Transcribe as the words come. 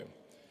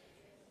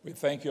We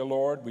thank you,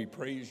 Lord. We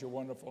praise your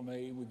wonderful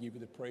name. We give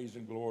you the praise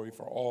and glory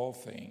for all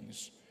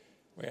things.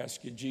 We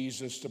ask you,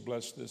 Jesus, to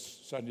bless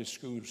this Sunday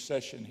school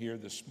session here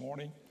this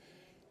morning.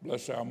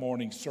 Bless our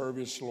morning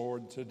service,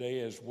 Lord,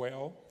 today as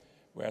well.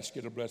 We ask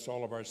you to bless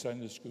all of our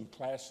Sunday school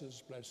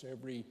classes. Bless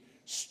every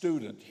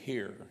student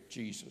here,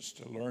 Jesus,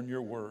 to learn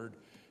your word,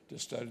 to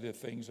study the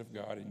things of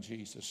God. In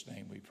Jesus'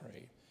 name we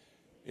pray.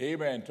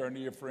 Amen. Turn to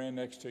your friend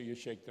next to you,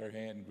 shake their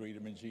hand, and greet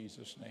them in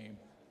Jesus' name.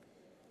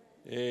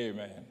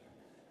 Amen.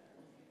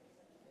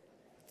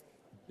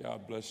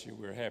 God bless you.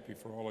 We're happy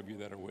for all of you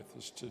that are with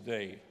us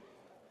today.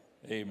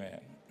 Amen.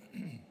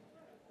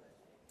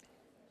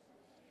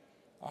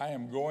 I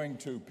am going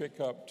to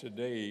pick up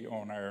today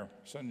on our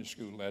Sunday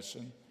school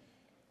lesson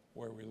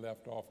where we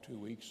left off 2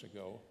 weeks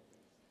ago.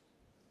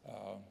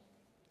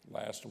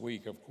 Last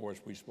week, of course,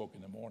 we spoke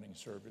in the morning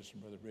service,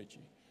 and Brother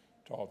Richie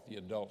taught the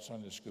adult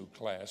Sunday school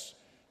class.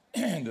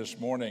 This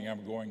morning,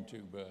 I'm going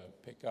to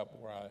pick up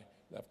where I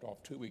left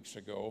off 2 weeks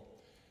ago,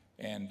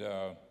 and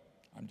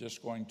I'm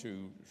just going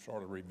to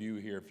sort of review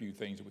here a few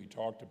things that we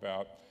talked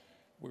about.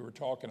 We were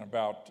talking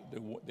about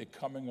the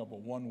coming of a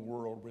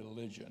one-world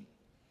religion.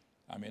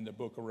 I'm in the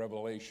book of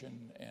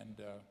Revelation,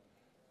 and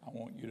I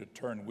want you to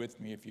turn with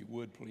me, if you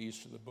would, please,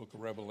 to the book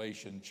of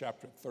Revelation,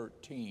 chapter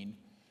 13.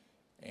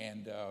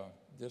 And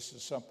this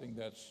is something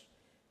that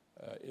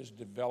is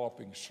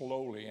developing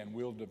slowly and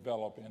will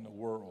develop in the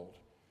world.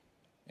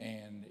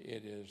 And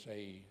it is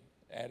a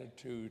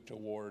attitude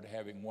toward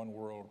having one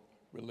world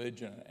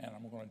religion, and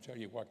I'm going to tell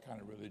you what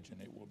kind of religion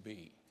it will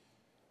be,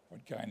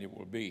 what kind it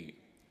will be.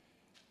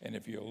 And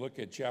if you look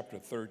at chapter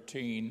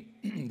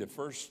 13, the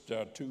first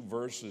two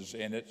verses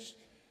in it,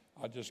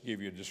 I'll just give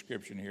you a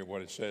description here,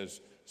 what it says.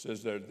 It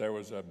says that there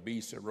was a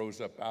beast that rose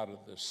up out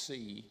of the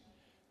sea.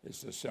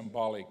 It's a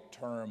symbolic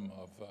term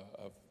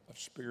of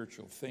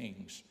spiritual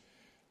things.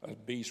 A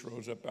beast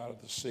rose up out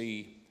of the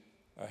sea,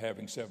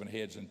 having 7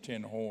 heads and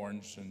 10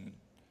 horns, and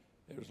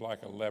it was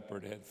like a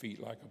leopard, had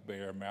feet like a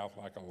bear, mouth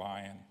like a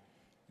lion,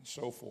 and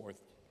so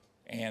forth.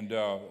 And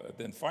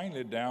then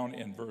finally down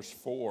in verse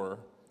 4,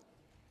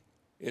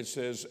 it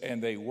says,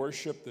 and they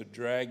worshiped the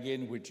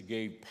dragon which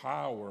gave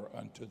power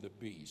unto the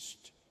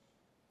beast.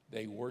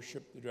 They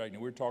worshiped the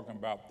dragon. We're talking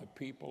about the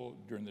people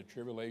during the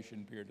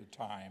tribulation period of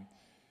time,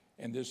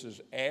 and this is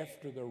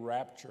after the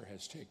rapture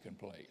has taken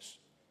place.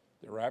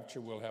 The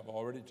rapture will have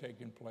already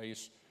taken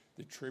place.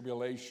 The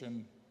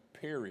tribulation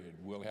period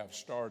will have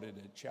started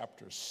at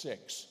chapter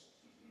 6,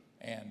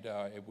 and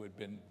it would have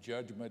been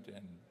judgment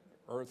and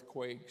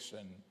earthquakes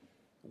and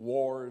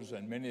wars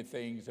and many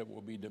things that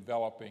will be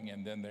developing,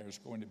 and then there's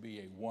going to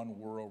be a one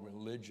world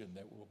religion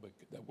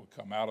that will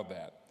come out of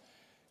that.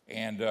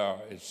 And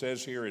it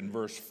says here in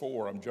verse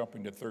 4, I'm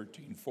jumping to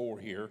 13:4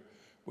 here,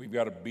 we've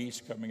got a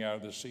beast coming out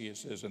of the sea. It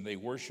says, and they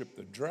worship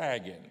the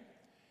dragon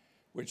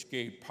which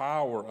gave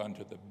power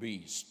unto the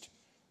beast.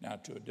 Now,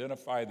 to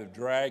identify the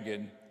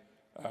dragon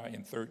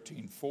in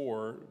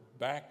 13:4,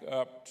 back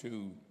up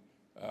to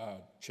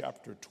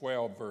chapter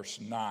 12,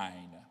 verse 9.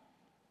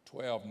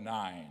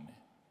 12:9.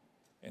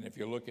 And if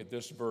you look at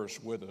this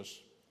verse with us,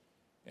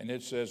 and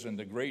it says, and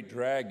the great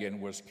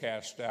dragon was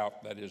cast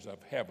out, that is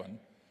of heaven,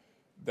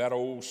 that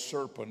old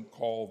serpent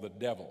called the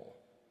devil,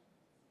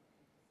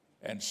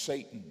 and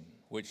Satan,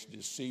 which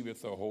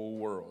deceiveth the whole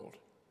world.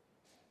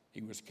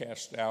 He was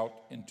cast out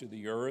into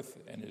the earth,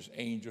 and his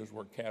angels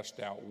were cast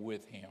out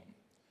with him.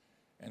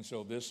 And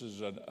so this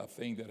is a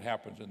thing that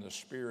happens in the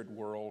spirit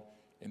world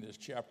in this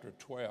chapter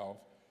 12.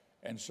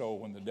 And so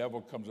when the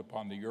devil comes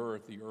upon the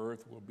earth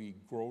will be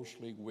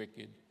grossly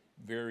wicked,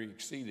 very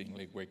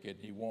exceedingly wicked.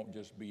 He won't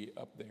just be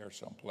up there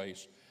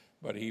someplace,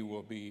 but he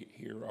will be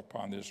here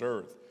upon this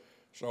earth.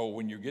 So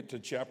when you get to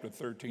chapter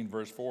 13,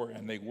 verse 4,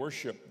 and they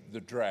worship the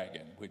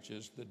dragon, which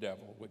is the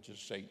devil, which is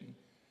Satan,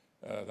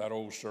 that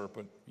old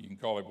serpent. You can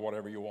call it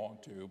whatever you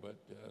want to, but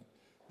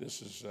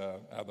this is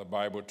how the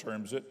Bible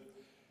terms it.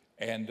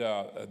 And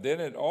then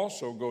it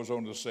also goes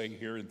on to say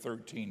here in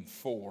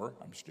 13:4,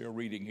 I'm still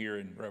reading here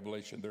in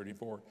Revelation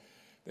 34,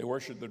 they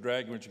worship the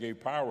dragon which gave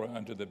power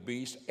unto the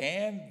beast,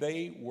 and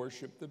they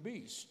worship the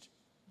beast.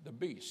 The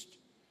beast.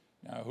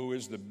 Now, who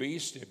is the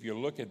beast? If you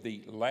look at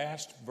the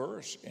last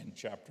verse in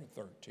chapter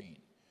 13,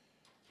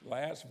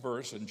 last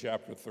verse in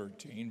chapter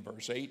 13,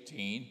 verse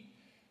 18,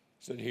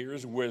 said, here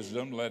is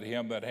wisdom, let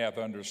him that hath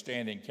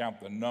understanding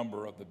count the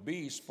number of the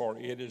beast, for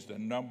it is the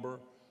number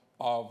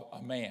of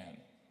a man.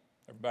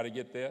 Everybody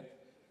get that?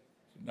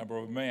 The number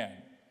of a man.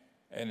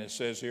 And it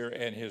says here,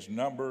 and his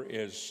number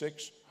is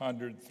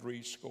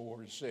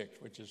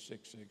 666, which is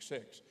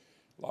 666.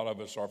 A lot of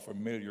us are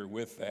familiar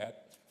with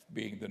that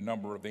being the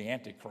number of the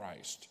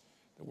Antichrist.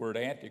 The word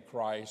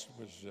Antichrist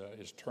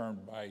is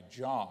termed by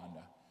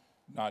John,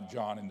 not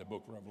John in the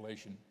book of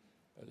Revelation.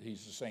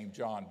 He's the same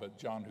John, but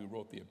John who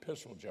wrote the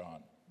Epistle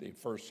John, the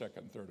first,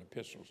 second, third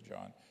epistles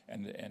John,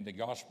 and the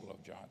Gospel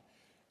of John.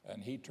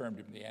 And he termed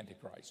him the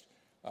Antichrist.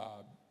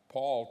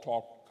 Paul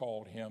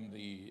called him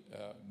the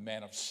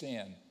man of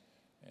sin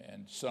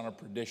and son of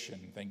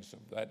perdition, things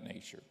of that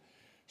nature.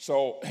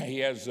 So he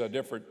has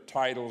different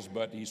titles,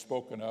 but he's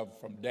spoken of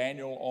from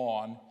Daniel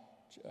on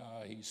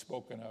he's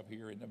spoken of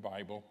here in the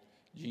Bible.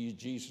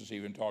 Jesus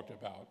even talked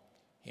about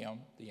him,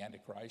 the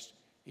Antichrist.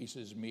 He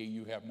says, me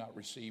you have not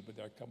received, but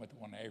there cometh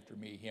one after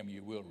me, him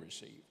you will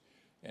receive.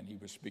 And he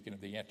was speaking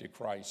of the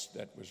Antichrist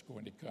that was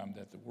going to come,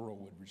 that the world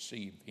would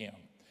receive him.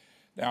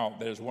 Now,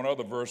 there's one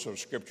other verse of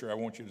Scripture I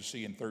want you to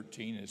see in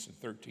 13. It's in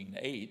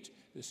 13:8.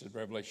 This is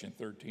Revelation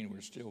 13.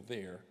 We're still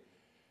there.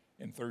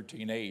 In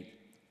 13:8.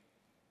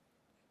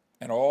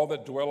 And all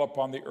that dwell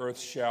upon the earth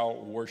shall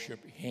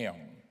worship him,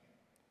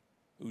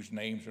 whose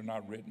names are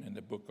not written in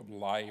the book of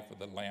life of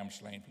the Lamb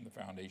slain from the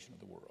foundation of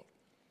the world.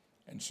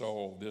 And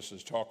so this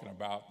is talking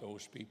about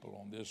those people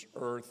on this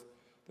earth,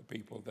 the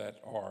people that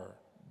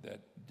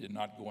did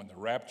not go in the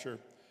rapture.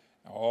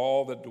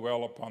 All that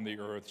dwell upon the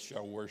earth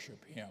shall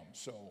worship him.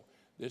 So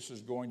this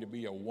is going to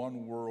be a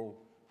one world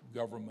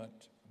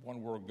government,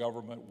 one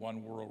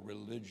world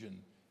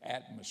religion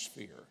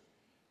atmosphere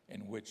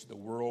in which the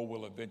world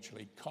will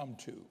eventually come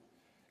to.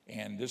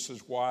 And this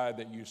is why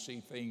that you see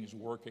things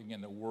working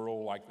in the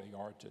world like they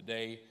are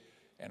today.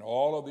 And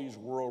all of these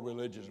world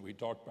religions, we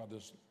talked about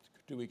this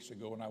 2 weeks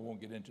ago, and I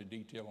won't get into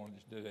detail on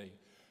this today,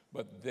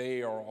 but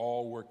they are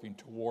all working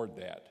toward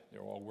that.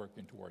 They're all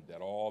working toward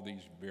that, all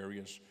these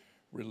various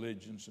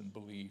religions and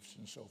beliefs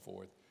and so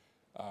forth.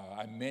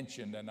 I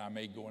mentioned, and I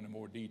may go into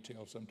more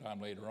detail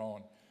sometime later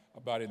on,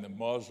 about in the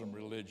Muslim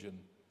religion,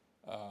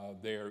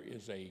 there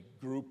is a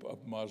group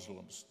of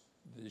Muslims,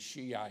 the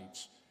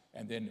Shiites,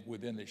 and then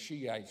within the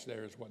Shiites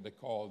there is what they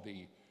call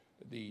the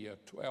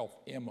 12th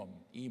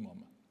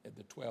imam,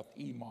 the 12th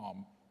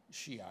Imam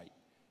Shiite,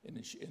 in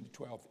the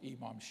 12th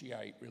Imam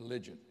Shiite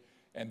religion.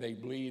 And they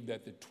believe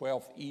that the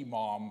 12th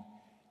Imam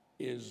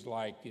is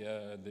like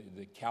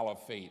the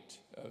caliphate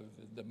of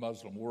the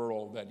Muslim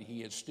world, that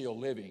he is still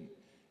living.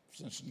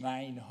 Since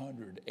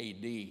 900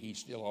 AD, he's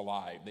still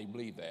alive. They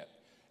believe that.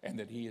 And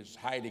that he is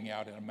hiding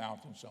out in a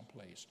mountain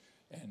someplace.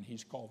 And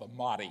he's called the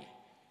Mahdi.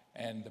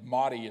 And the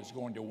Mahdi is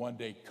going to one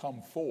day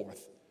come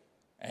forth.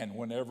 And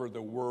whenever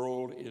the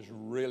world is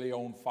really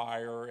on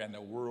fire and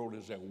the world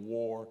is at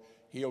war,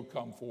 he'll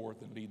come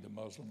forth and lead the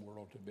Muslim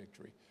world to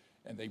victory.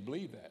 And they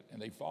believe that, and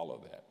they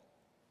follow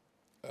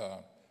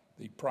that.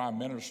 The prime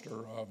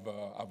minister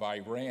of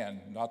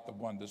Iran, not the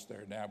one that's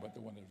there now, but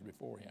the one that was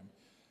before him,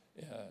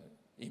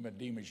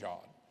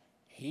 Ahmadinejad,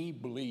 he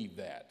believed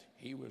that.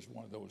 He was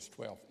one of those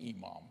 12th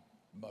Imam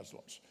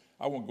Muslims.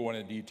 I won't go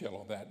into detail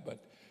on that,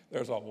 but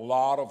there's a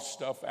lot of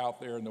stuff out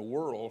there in the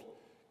world,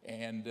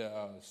 and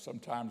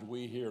sometimes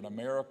we here in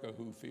America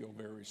who feel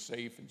very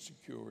safe and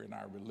secure in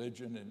our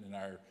religion and in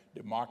our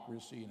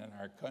democracy and in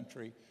our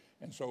country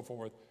and so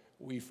forth,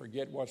 we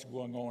forget what's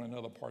going on in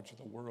other parts of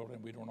the world,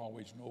 and we don't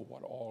always know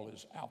what all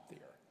is out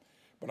there.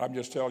 But I'm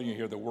just telling you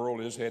here, the world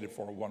is headed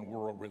for a one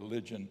world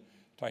religion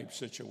type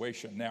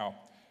situation. Now,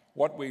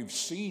 what we've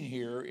seen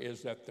here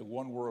is that the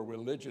one world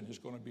religion is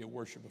going to be a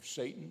worship of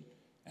Satan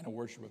and a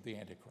worship of the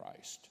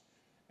Antichrist.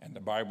 And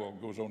the Bible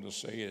goes on to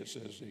say, it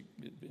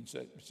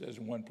says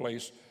in one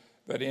place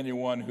that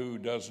anyone who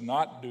does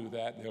not do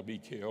that, they'll be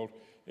killed.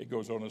 It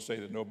goes on to say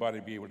that nobody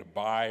will be able to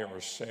buy or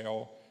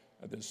sell.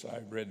 This I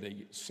read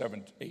the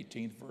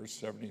 18th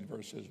verse, 17th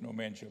verse says, no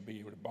man shall be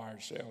able to buy or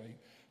sell.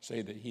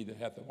 Say that he that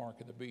hath the mark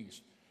of the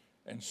beast.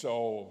 And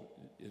so,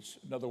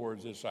 in other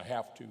words, it's a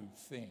have-to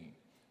thing.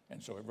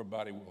 And so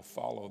everybody will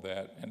follow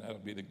that, and that'll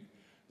be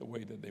the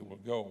way that they will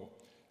go.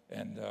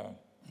 And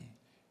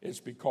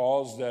it's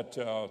because that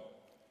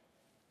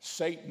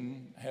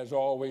Satan has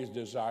always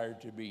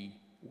desired to be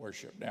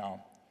worshiped.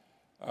 Now,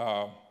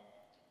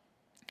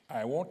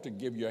 I want to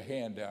give you a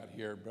handout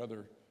here.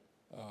 Brother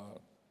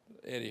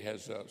Eddie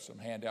has some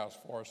handouts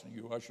for us, and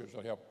you ushers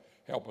will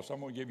help us.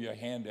 I'm going to give you a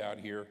handout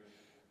here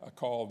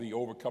called The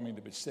Overcoming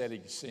the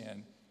Besetting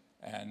Sin.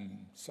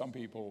 And some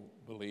people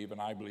believe,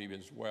 and I believe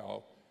as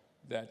well,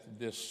 that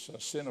this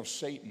sin of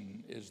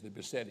Satan is the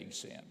besetting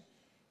sin.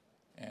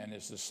 And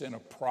it's the sin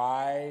of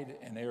pride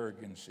and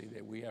arrogancy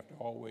that we have to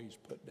always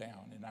put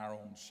down in our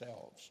own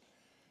selves.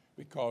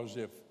 Because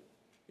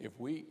if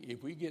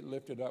we get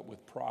lifted up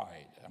with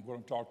pride, I'm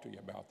going to talk to you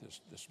about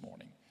this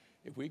morning.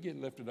 If we get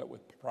lifted up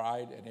with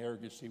pride and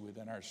arrogancy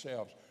within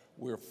ourselves,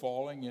 we're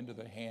falling into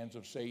the hands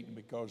of Satan,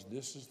 because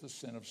this is the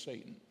sin of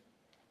Satan.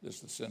 This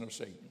is the sin of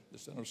Satan. The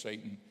sin of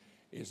Satan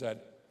is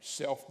that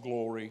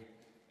self-glory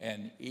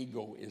and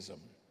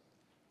egoism.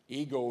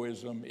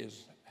 Egoism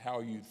is how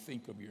you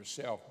think of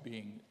yourself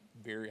being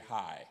very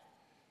high.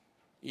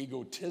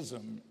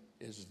 Egotism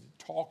is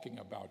talking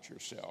about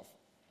yourself,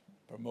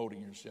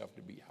 promoting yourself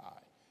to be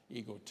high.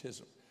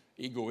 Egotism.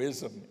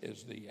 Egoism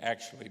is the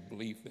actually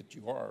belief that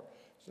you are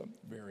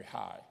very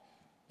high.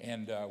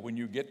 And when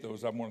you get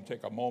those, I'm going to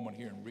take a moment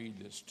here and read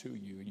this to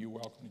you, and you're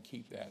welcome to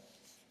keep that.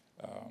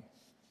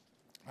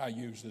 I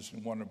used this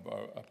in one of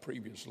a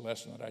previous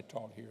lesson that I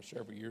taught here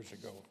several years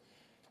ago.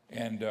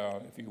 And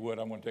if you would,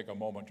 I'm going to take a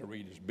moment to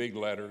read. It's big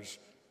letters,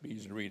 be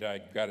easy to read. I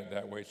got it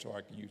that way so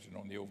I can use it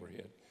on the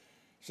overhead. It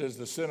says,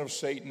 the sin of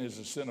Satan is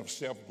the sin of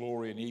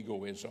self-glory and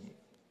egoism.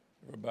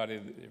 Everybody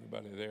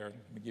there,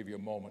 let me give you a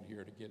moment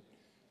here to get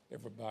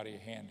everybody a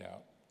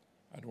handout.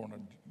 I don't want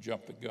to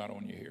jump the gun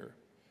on you here.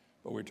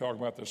 but we're talking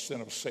about the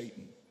sin of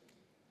Satan.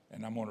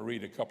 And I'm going to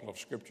read a couple of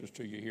scriptures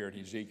to you here in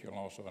Ezekiel and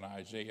also in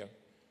Isaiah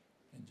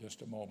in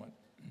just a moment.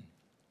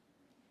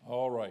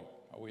 All right,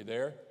 are we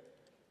there?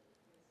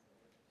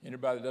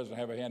 Anybody that doesn't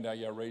have a handout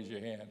yet, raise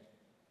your hand.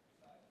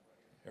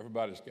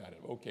 Everybody's got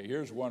it. Okay,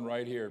 here's one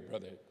right here,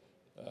 brother.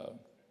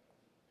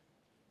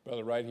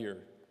 Brother, right here.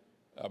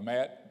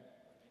 Matt,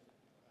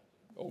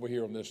 over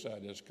here on this side,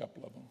 there's a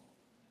couple of them.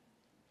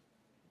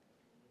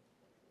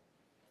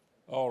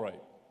 All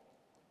right.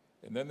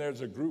 And then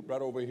there's a group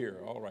right over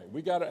here. All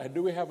right.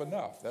 Do we have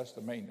enough? That's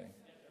the main thing.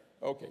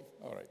 Okay.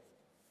 All right.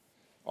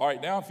 All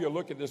right. Now, if you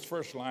look at this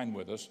first line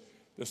with us,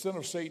 the sin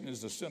of Satan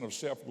is the sin of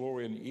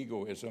self-glory and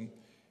egoism.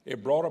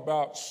 It brought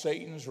about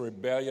Satan's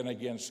rebellion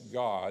against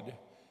God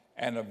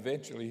and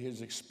eventually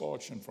his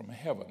expulsion from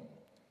heaven.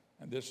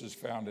 And this is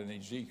found in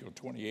Ezekiel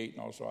 28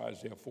 and also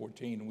Isaiah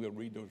 14, and we'll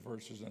read those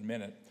verses in a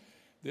minute.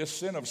 This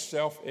sin of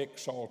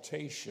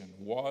self-exaltation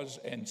was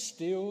and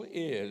still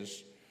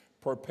is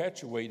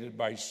perpetuated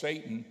by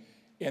Satan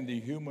in the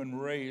human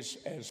race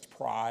as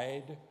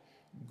pride,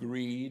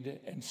 greed,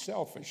 and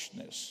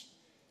selfishness.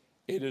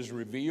 It is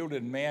revealed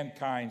in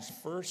mankind's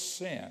first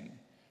sin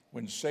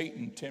when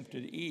Satan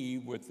tempted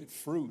Eve with the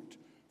fruit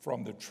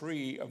from the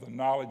tree of the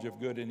knowledge of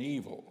good and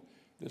evil,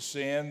 the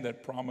sin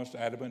that promised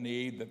Adam and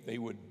Eve that they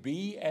would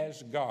be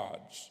as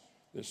gods.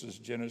 This is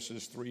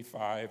Genesis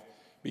 3:5,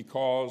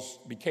 because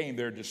became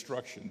their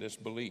destruction, this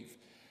belief.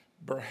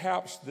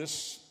 Perhaps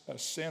this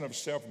sin of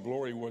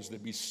self-glory was the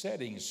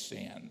besetting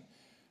sin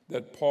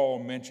that Paul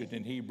mentioned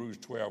in Hebrews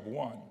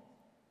 12:1,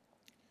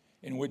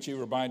 in which he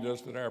reminded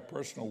us that our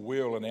personal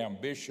will and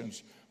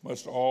ambitions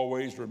must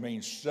always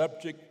remain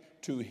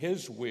subject to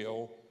his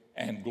will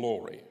and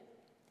glory.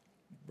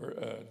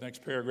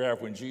 Next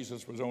paragraph, when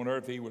Jesus was on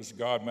earth, he was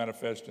God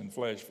manifest in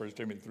flesh, 1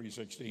 Timothy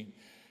 3:16.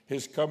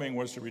 His coming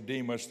was to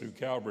redeem us through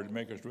Calvary to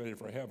make us ready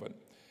for heaven.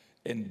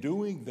 In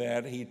doing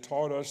that, he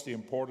taught us the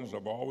importance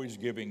of always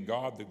giving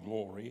God the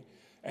glory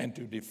and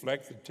to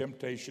deflect the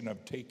temptation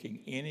of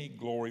taking any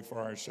glory for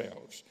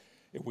ourselves.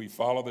 If we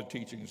follow the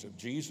teachings of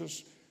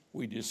Jesus,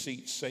 we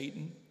defeat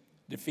Satan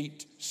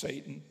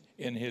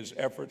in his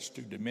efforts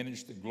to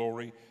diminish the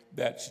glory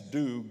that's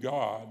due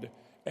God,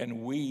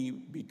 and we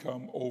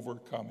become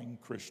overcoming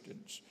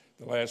Christians.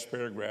 The last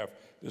paragraph,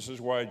 this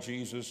is why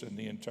Jesus in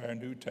the entire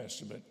New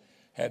Testament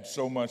had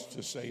so much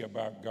to say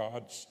about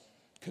God's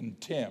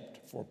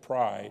contempt for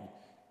pride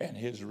and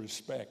his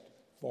respect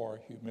for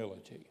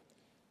humility.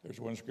 There's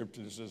one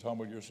scripture that says,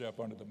 humble yourself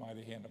under the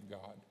mighty hand of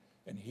God,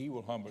 and he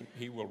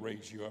will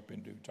raise you up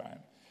in due time.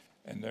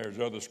 And there's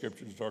other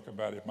scriptures that talk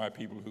about if my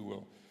people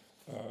who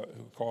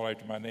call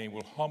after my name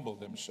will humble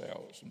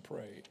themselves and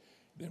pray,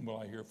 then will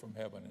I hear from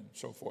heaven, and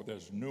so forth.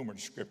 There's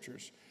numerous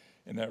scriptures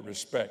in that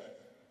respect.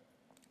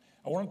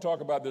 I want to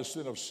talk about this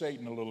sin of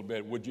Satan a little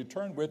bit. Would you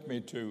turn with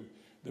me to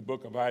the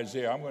book of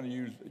Isaiah? I'm going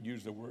to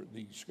use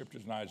the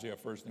scriptures in Isaiah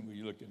first, and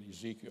we looked at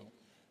Ezekiel.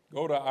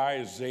 Go to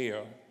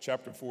Isaiah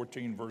chapter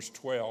 14, verse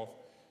 12,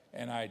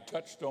 and I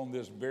touched on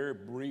this very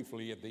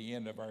briefly at the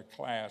end of our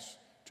class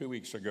 2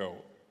 weeks ago.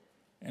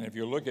 And if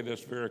you look at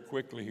this very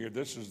quickly here,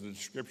 this is the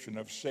description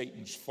of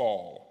Satan's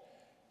fall,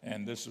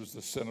 and this is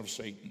the sin of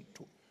Satan.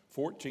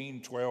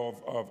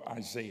 14:12 of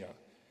Isaiah.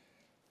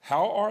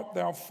 How art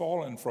thou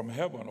fallen from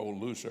heaven, O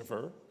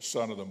Lucifer,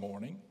 son of the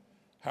morning?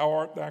 How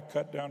art thou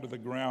cut down to the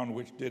ground,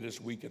 which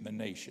didst weaken the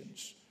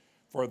nations?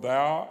 For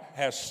thou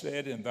hast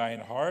said in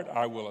thine heart,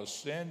 I will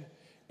ascend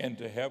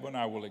into heaven,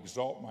 I will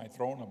exalt my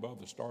throne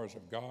above the stars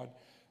of God.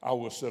 I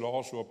will sit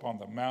also upon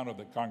the mount of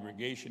the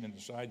congregation in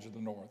the sides of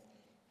the north.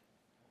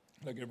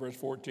 Look at verse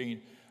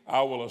 14.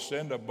 I will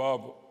ascend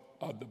above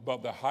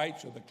the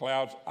heights of the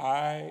clouds.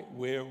 I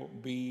will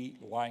be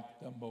like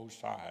the Most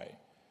High.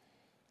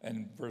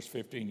 And verse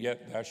 15,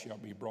 yet thou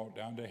shalt be brought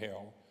down to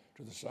hell,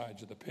 to the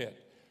sides of the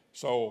pit.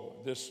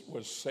 So this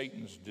was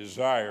Satan's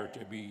desire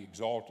to be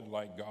exalted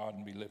like God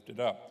and be lifted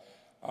up.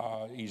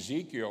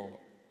 Ezekiel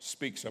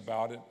speaks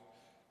about it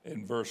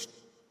in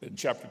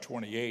chapter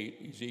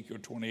 28, Ezekiel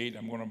 28.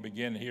 I'm going to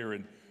begin here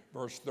in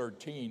verse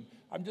 13.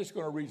 I'm just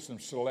going to read some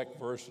select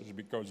verses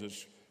because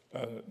it's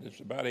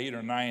about 8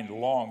 or 9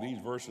 long. These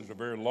verses are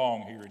very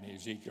long here in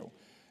Ezekiel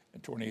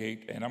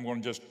 28, and I'm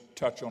going to just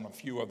touch on a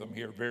few of them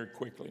here very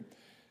quickly.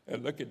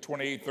 Look at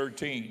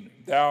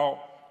 28:13. Thou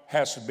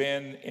hast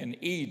been in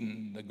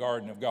Eden, the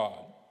garden of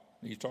God.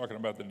 He's talking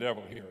about the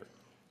devil here.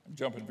 I'm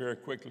jumping very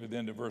quickly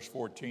then to verse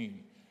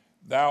 14.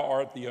 Thou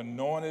art the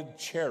anointed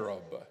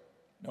cherub.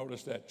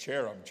 Notice that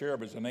cherub.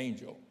 Cherub is an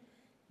angel.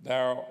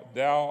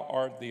 Thou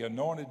art the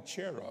anointed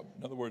cherub.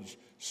 In other words,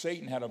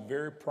 Satan had a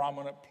very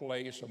prominent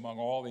place among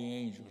all the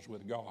angels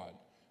with God,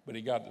 but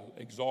he got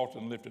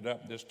exalted and lifted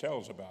up. This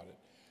tells about it.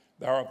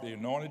 Thou art the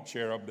anointed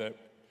cherub that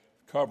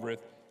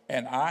covereth,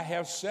 and I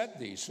have set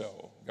thee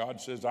so. God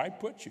says, I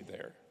put you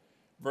there.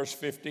 Verse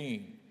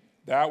 15,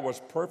 thou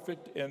wast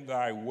perfect in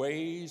thy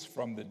ways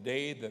from the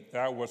day that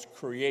thou wast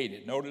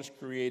created. Notice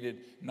created,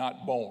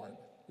 not born.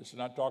 This is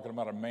not talking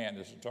about a man.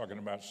 This is talking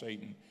about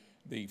Satan,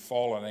 the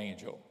fallen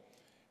angel.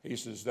 He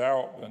says, that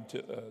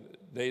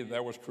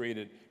was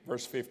created,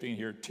 verse 15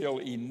 here, till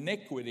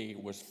iniquity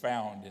was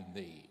found in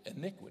thee.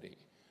 Iniquity.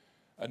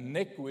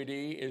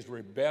 Iniquity is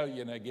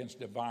rebellion against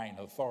divine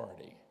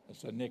authority.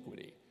 That's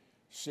iniquity.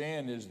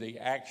 Sin is the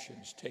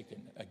actions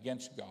taken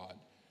against God.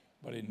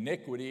 But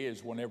iniquity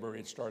is whenever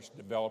it starts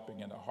developing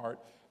in the heart.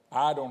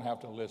 I don't have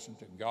to listen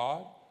to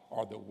God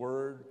or the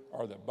Word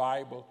or the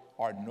Bible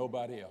or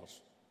nobody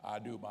else. I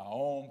do my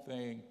own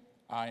thing.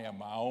 I am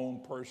my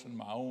own person,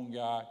 my own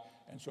guy,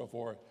 and so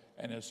forth.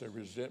 And it's a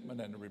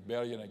resentment and a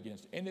rebellion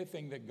against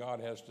anything that God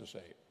has to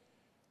say.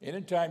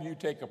 Anytime you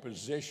take a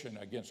position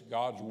against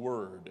God's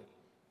Word,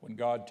 when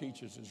God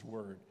teaches His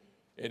Word,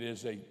 it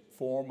is a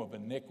form of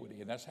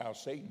iniquity, and that's how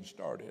Satan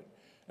started.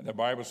 And the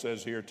Bible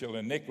says here, till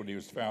iniquity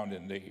was found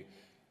in thee.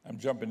 I'm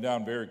jumping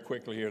down very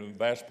quickly here. The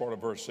last part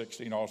of verse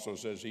 16 also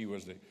says he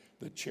was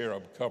the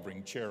cherub,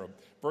 covering cherub.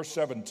 Verse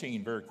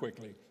 17, very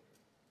quickly.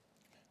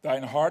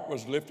 Thine heart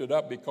was lifted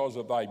up because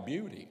of thy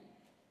beauty.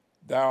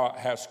 Thou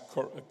hast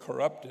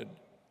corrupted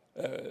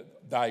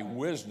thy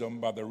wisdom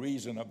by the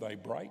reason of thy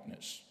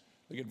brightness.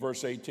 Look at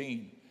verse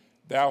 18.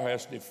 Thou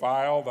hast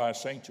defiled thy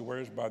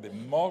sanctuaries by the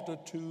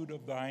multitude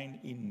of thine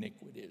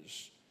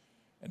iniquities.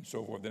 And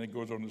so forth. Then it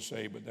goes on to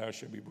say, but thou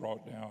shalt be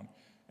brought down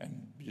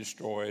and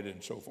destroyed,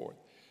 and so forth.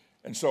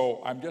 And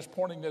so I'm just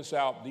pointing this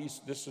out.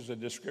 This is a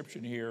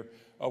description here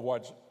of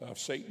what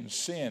Satan's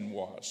sin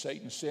was.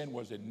 Satan's sin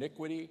was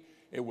iniquity.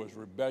 It was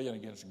rebellion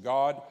against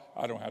God.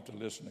 I don't have to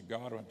listen to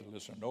God. I don't have to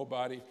listen to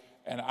nobody.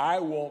 And I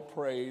want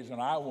praise,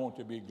 and I want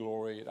to be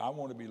glorified. I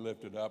want to be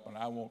lifted up, and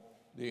I want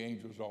the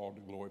angels all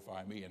to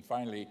glorify me. And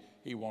finally,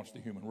 he wants the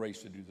human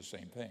race to do the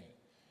same thing.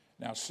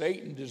 Now,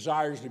 Satan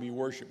desires to be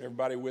worshiped.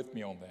 Everybody with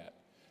me on that?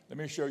 Let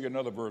me show you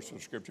another verse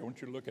of Scripture. I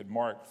want you to look at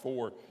Matthew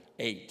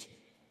 4:8.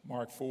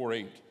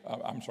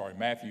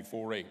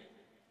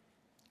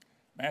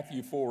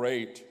 Matthew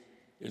 4:8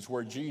 is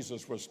where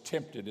Jesus was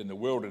tempted in the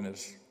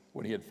wilderness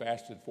when he had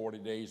fasted 40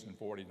 days and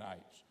 40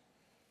 nights.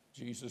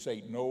 Jesus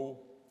ate no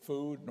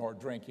food nor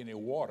drank any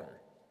water.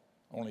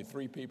 Only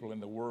 3 people in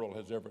the world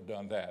has ever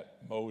done that: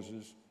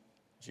 Moses,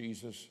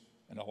 Jesus,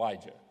 and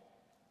Elijah.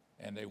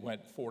 And they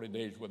went 40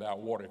 days without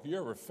water. If you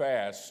ever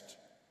fast,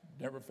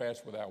 never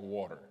fast without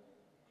water.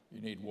 You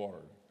need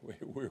water.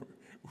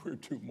 We're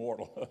too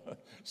mortal.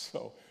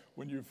 So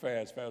when you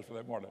fast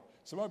without water.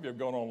 Some of you have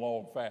gone on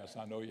long fasts.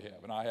 I know you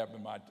have, and I have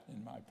in my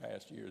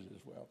past years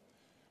as well.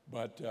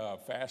 But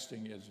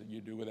fasting is you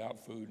do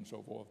without food and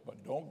so forth.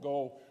 But don't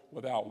go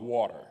without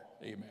water.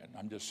 Amen.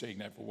 I'm just saying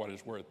that for what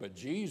it's worth. But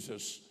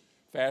Jesus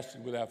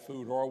fasted without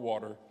food or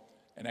water,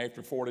 and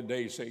after 40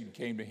 days, Satan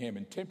came to him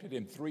and tempted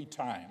him 3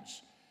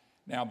 times.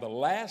 Now, the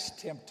last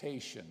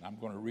temptation, I'm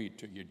going to read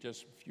to you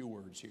just a few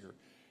words here,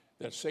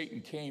 that Satan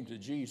came to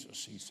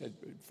Jesus. He said,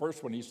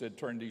 first one, he said,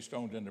 turn these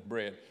stones into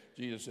bread.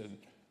 Jesus said,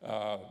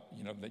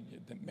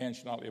 that man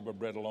shall not live by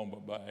bread alone,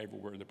 but by every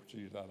word that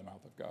proceeds out of the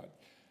mouth of God.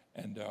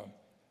 And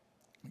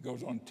he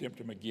goes on to tempt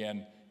him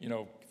again,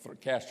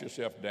 cast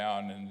yourself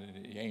down, and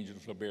the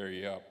angels will bear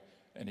you up.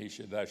 And he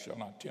said, thou shalt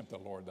not tempt the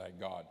Lord thy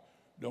God.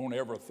 Don't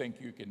ever think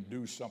you can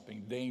do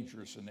something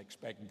dangerous and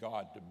expect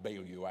God to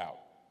bail you out.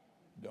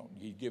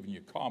 He's giving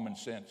you common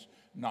sense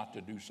not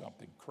to do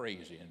something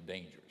crazy and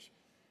dangerous.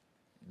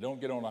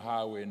 Don't get on the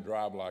highway and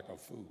drive like a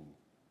fool.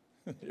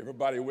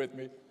 Everybody with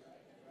me?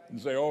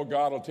 And say, oh,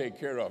 God will take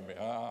care of me.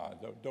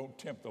 Don't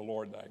tempt the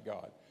Lord thy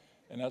God.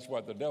 And that's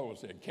what the devil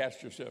said.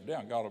 Cast yourself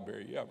down. God will bear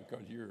you up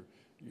because you're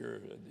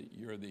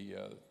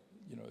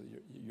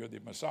the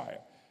Messiah.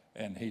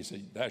 And he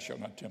said, thou shalt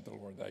not tempt the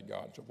Lord thy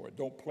God, and so forth.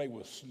 Don't play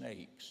with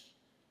snakes,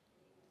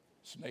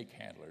 snake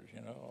handlers,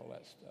 all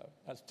that stuff.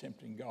 That's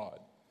tempting God.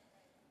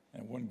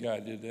 And one guy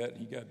did that, and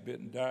he got bit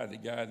and died, the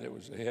guy that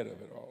was ahead of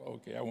it all.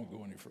 Okay, I won't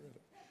go any further.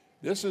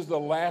 This is the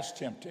last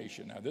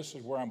temptation. Now, this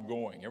is where I'm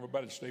going.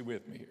 Everybody stay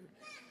with me here.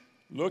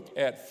 Look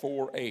at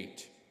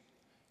 4:8.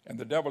 And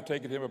the devil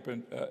taketh him up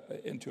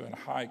into an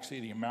high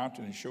exceeding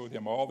mountain and showed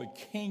him all the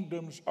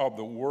kingdoms of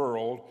the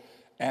world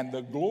and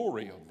the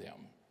glory of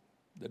them.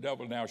 The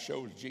devil now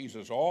shows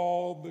Jesus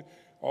all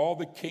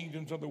the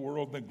kingdoms of the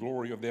world and the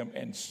glory of them,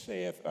 and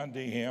saith unto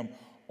him,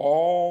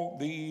 all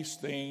these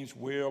things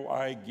will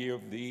I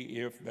give thee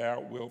if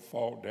thou wilt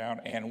fall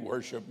down and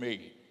worship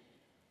me.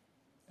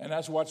 And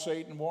that's what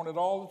Satan wanted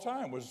all the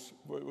time, was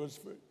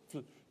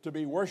to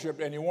be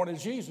worshiped. And he wanted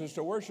Jesus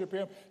to worship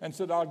him and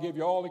said, I'll give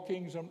you all the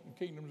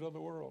kingdoms of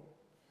the world.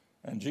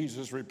 And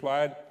Jesus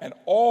replied, and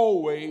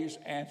always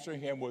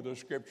answering him with a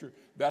scripture.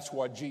 That's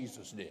what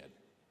Jesus did.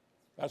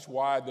 That's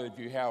why that if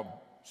you have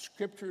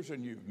scriptures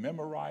and you've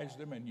memorized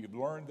them and you've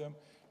learned them,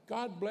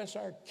 God bless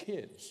our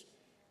kids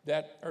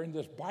that are in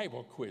this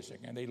Bible quizzing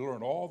and they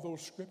learn all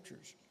those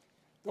scriptures.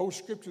 Those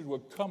scriptures will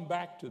come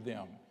back to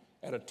them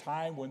at a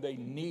time when they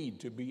need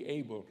to be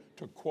able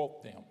to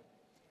quote them.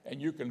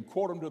 And you can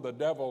quote them to the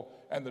devil,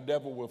 and the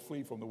devil will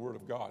flee from the word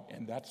of God.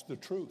 And that's the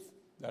truth.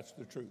 That's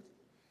the truth.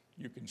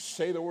 You can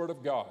say the word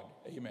of God,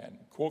 amen,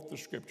 quote the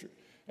scripture.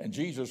 And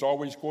Jesus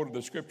always quoted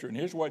the scripture. And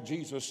here's what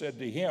Jesus said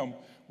to him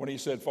when he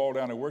said, fall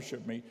down and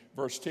worship me.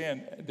 Verse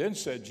 10, then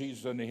said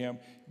Jesus unto him,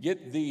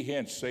 get thee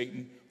hence,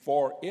 Satan,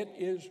 For it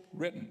is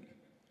written,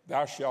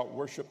 thou shalt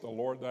worship the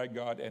Lord thy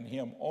God, and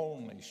him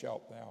only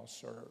shalt thou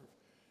serve.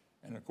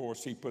 And of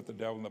course, he put the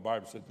devil in the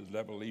Bible, said the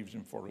devil leaves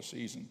him for a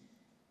season.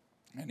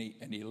 And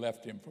he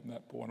left him from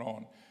that point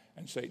on,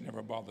 and Satan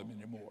never bothered him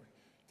anymore.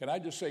 Can I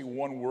just say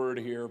one word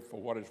here for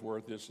what it's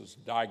worth? This is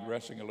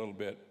digressing a little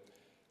bit.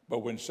 But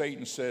when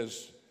Satan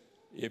says,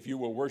 if you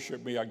will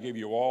worship me, I'll give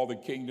you all the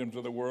kingdoms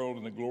of the world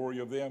and the glory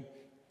of them,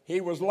 he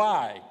was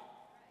lying.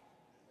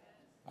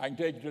 I can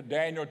take you to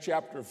Daniel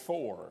chapter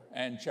 4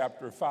 and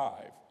chapter 5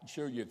 and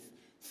show you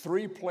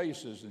 3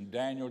 places in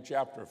Daniel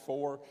chapter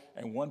 4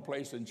 and 1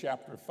 place in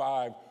chapter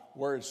 5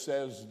 where it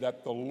says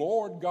that the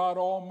Lord God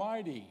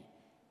Almighty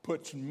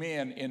puts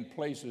men in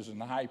places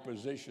and high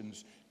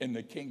positions in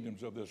the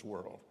kingdoms of this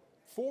world.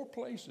 4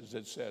 places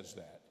it says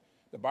that.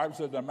 The Bible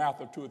says in the mouth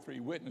of 2 or 3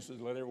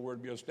 witnesses, let every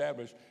word be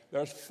established.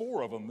 There's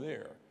 4 of them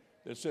there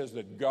that says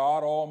that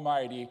God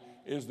Almighty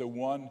is the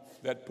one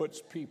that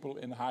puts people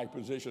in high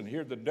position.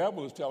 Here the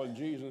devil is telling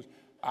Jesus,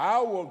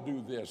 I will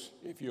do this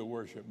if you'll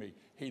worship me.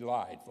 He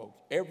lied, folks.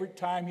 Every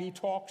time he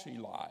talks, he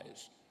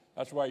lies.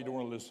 That's why you don't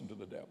want to listen to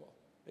the devil.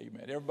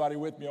 Amen. Everybody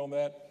with me on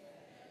that?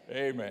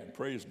 Amen.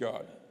 Praise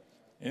God.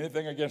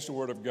 Anything against the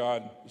Word of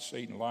God is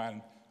Satan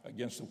lying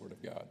against the Word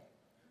of God.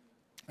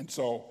 And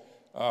so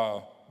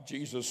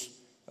Jesus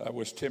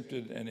was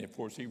tempted, and of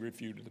course he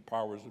refuted the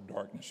powers of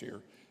darkness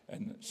here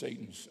and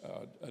Satan's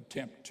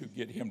attempt to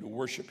get him to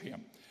worship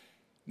him.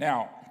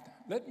 Now,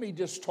 let me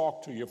just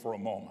talk to you for a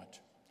moment.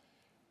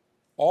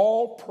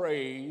 All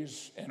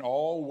praise and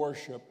all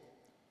worship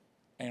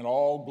and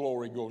all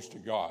glory goes to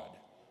God.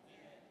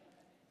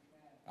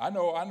 I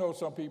know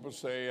some people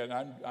say, and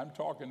I'm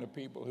talking to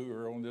people who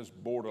are on this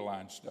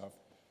borderline stuff.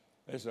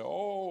 They say,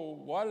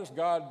 oh, why does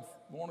God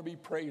want to be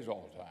praised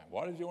all the time?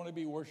 Why does he want to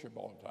be worshiped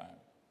all the time?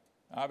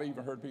 I've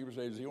even heard people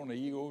say, is he on an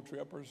ego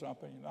trip or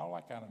something? All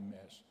that kind of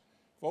mess.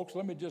 Folks,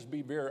 let me just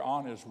be very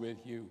honest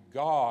with you.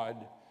 God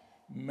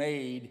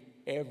made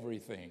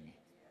everything.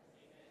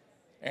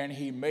 And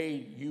he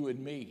made you and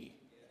me.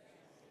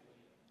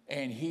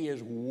 And he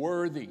is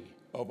worthy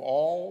of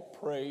all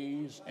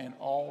praise and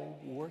all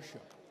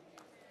worship.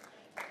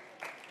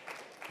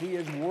 He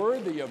is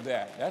worthy of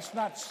that. That's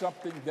not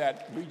something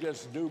that we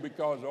just do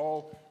because,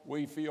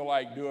 we feel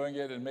like doing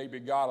it and maybe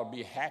God will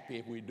be happy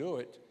if we do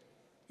it.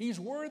 He's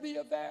worthy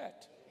of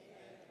that.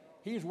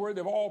 He's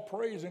worthy of all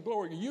praise and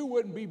glory. You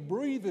wouldn't be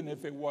breathing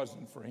if it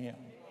wasn't for him.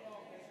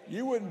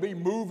 You wouldn't be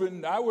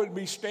moving. I wouldn't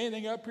be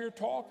standing up here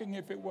talking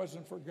if it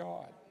wasn't for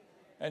God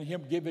and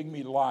him giving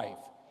me life.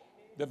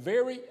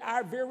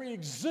 Our very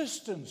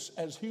existence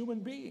as human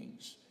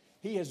beings,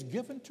 he has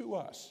given to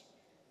us.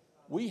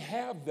 We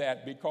have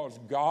that because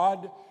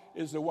God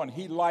is the one.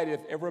 He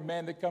lighteth every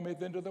man that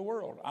cometh into the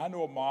world. I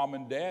know mom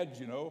and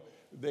dads,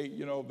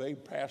 they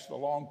passed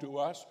along to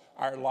us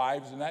our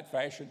lives in that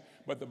fashion.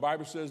 But the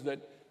Bible says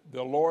that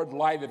the Lord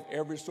lighteth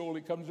every soul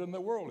that comes into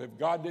the world. If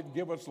God didn't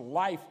give us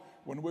life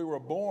when we were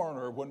born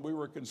or when we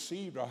were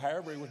conceived or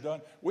however it was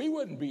done, we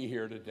wouldn't be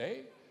here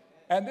today.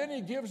 And then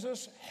he gives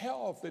us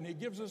health and he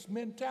gives us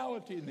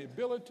mentality and the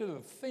ability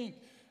to think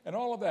and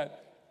all of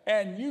that.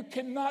 And you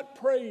cannot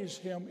praise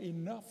him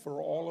enough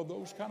for all of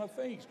those kind of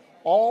things.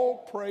 All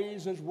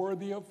praise is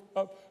worthy of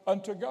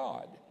unto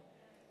God.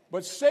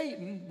 But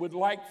Satan would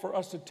like for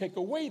us to take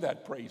away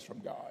that praise from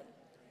God.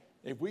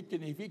 If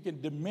he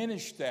can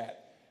diminish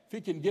that, if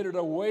he can get it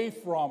away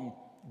from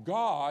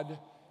God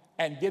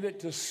and get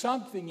it to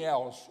something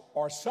else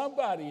or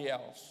somebody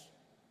else,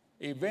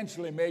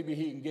 eventually maybe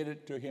he can get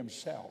it to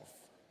himself.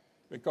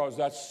 Because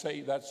that's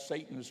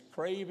Satan's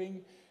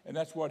craving, and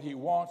that's what he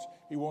wants.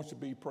 He wants to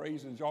be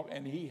praised and exalted,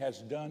 and he has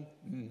done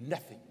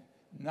nothing.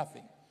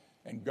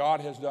 And God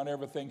has done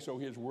everything, so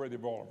he is worthy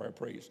of all of our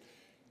praise.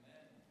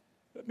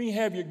 Let me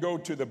have you go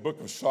to the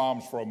book of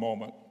Psalms for a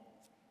moment.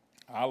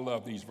 I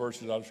love these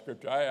verses out of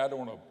Scripture. I don't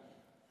want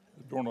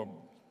to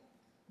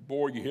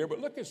bore you here, but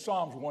look at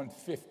Psalms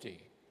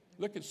 150.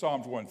 Look at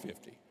Psalms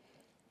 150.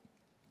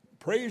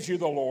 Praise you,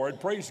 the Lord.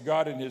 Praise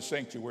God in his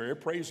sanctuary.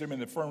 Praise him in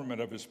the firmament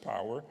of his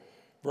power.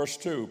 Verse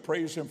 2,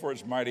 praise him for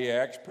his mighty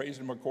acts. Praise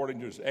him according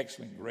to his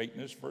excellent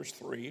greatness. Verse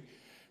 3,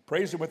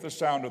 praise him with the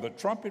sound of the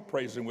trumpet.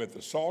 Praise him with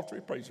the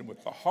psaltery. Praise him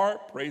with the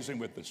harp. Praise him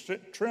with the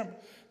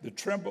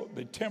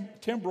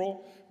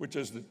timbrel, which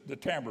is the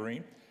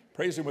tambourine.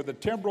 Praise him with the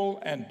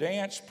timbrel and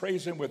dance.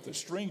 Praise him with the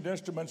stringed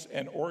instruments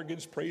and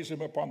organs. Praise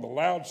him upon the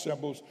loud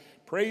cymbals.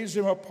 Praise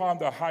him upon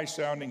the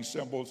high-sounding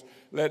cymbals.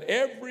 Let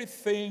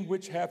everything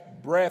which hath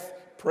breath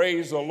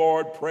praise the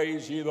Lord.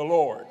 Praise ye the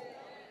Lord.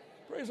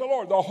 Praise the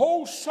Lord. The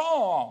whole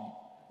psalm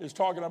is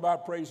talking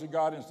about praising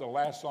God. It's the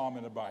last psalm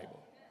in the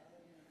Bible.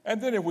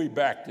 And then if we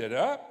backed it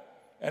up,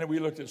 and if we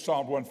looked at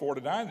Psalm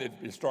 149,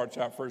 it starts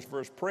out first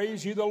verse,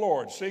 praise ye the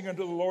Lord. Sing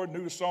unto the Lord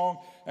new song,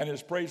 and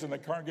his praise in the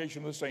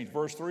congregation of the saints.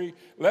 Verse 3,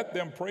 let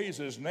them praise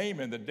his name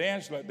in the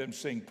dance. Let them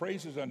sing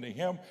praises unto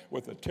him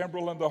with the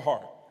timbrel and the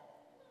harp.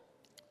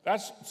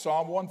 That's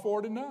Psalm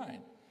 149.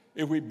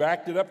 If we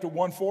backed it up to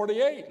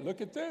 148,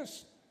 look at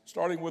this,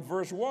 starting with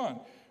verse 1.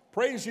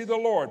 Praise ye the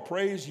Lord.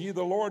 Praise ye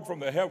the Lord from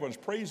the heavens.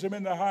 Praise him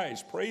in the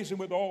highest. Praise him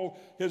with all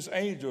his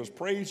angels.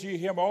 Praise ye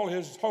him, all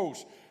his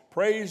hosts.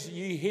 Praise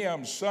ye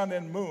him, sun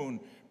and moon.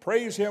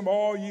 Praise him,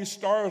 all ye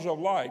stars of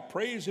light.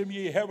 Praise him,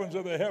 ye heavens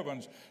of the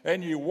heavens,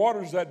 and ye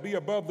waters that be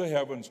above the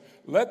heavens.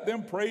 Let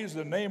them praise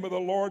the name of the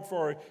Lord,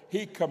 for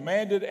he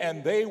commanded,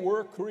 and they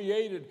were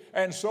created.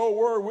 And so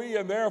were we,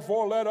 and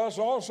therefore let us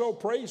also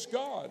praise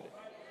God.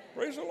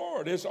 Praise the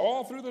Lord. It's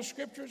all through the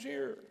scriptures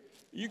here.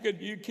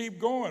 You keep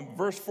going.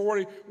 Verse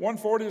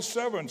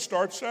 147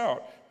 starts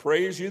out,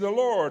 praise ye the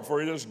Lord,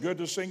 for it is good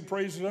to sing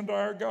praises unto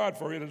our God,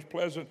 for it is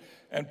pleasant,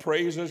 and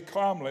praise is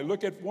comely.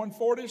 Look at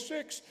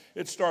 146.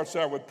 It starts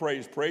out with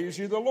praise. Praise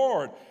ye the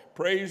Lord.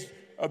 Praise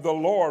the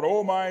Lord,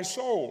 O my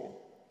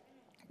soul.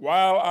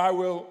 While I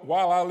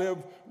live,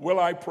 will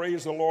I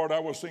praise the Lord. I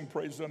will sing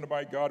praises unto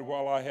my God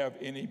while I have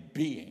any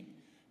being.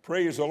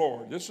 Praise the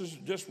Lord. This is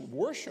just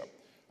worship.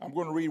 I'm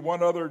going to read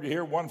one other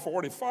here,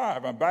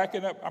 145. I'm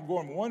backing up. I'm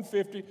going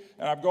 150,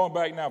 and I'm going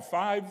back now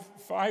five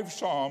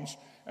Psalms,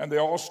 and they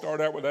all start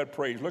out with that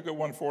praise. Look at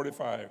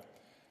 145,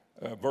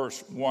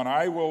 verse 1.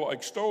 I will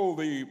extol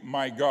thee,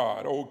 my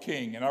God, O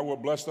King, and I will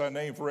bless thy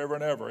name forever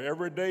and ever.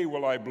 Every day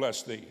will I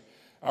bless thee.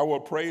 I will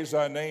praise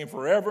thy name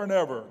forever and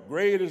ever.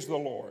 Great is the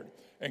Lord,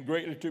 and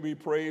greatly to be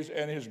praised,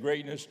 and his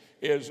greatness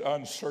is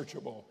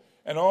unsearchable.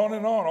 And on,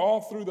 all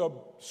through the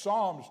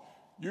Psalms,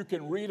 you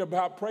can read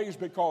about praise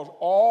because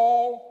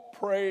all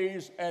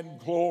praise and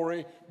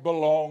glory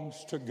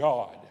belongs to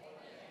God.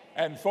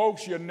 And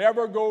folks, you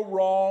never go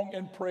wrong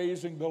in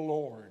praising the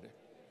Lord.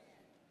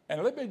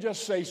 And let me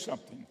just say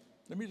something.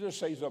 Let me just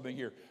say something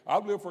here.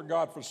 I've lived for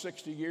God for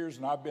 60 years,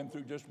 and I've been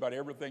through just about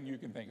everything you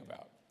can think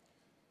about.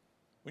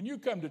 When you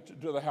come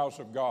to the house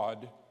of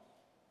God,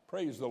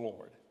 praise the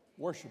Lord.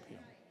 Worship him.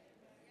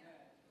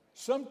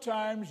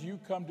 Sometimes you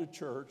come to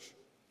church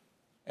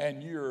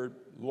and you're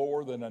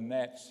lower than a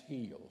gnat's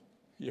heel.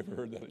 You ever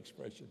heard that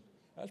expression?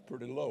 That's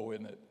pretty low,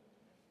 isn't it?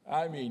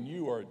 I mean,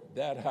 you are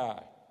that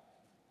high.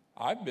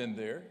 I've been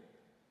there.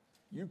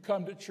 You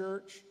come to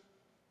church,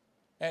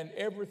 and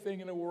everything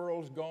in the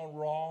world's gone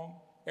wrong.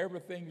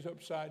 Everything's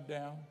upside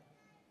down.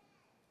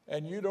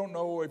 And you don't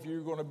know if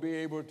you're going to be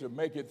able to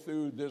make it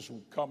through this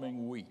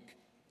coming week.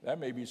 That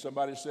may be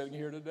somebody sitting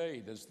here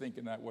today that's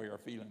thinking that way or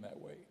feeling that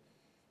way.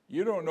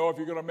 You don't know if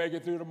you're going to make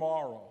it through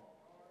tomorrow.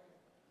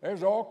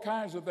 There's all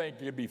kinds of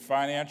things. It could be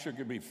financial, it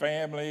could be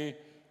family,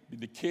 it could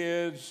be the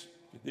kids,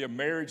 it could be a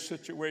marriage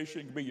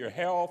situation, it could be your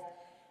health.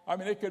 I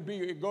mean,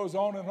 it goes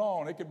on and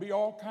on. It could be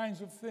all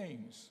kinds of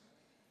things.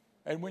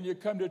 And when you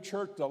come to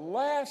church, the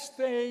last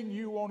thing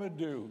you want to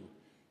do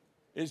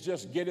is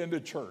just get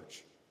into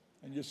church.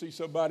 And you see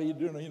somebody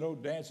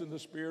doing, dancing in the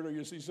spirit, or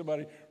you see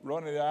somebody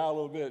running the aisle a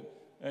little bit,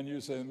 and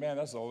you say, man,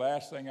 that's the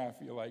last thing I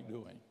feel like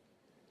doing.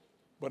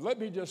 But let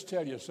me just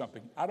tell you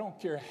something. I don't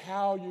care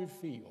how you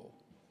feel.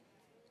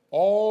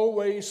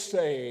 Always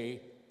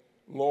say,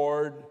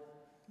 Lord,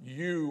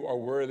 you are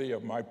worthy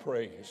of my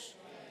praise.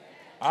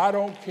 I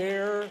don't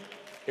care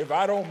if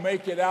I don't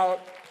make it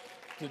out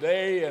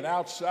today and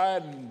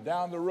outside and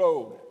down the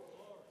road.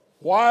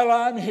 While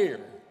I'm here,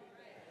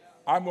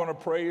 I'm going to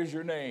praise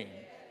your name.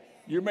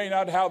 You may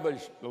not have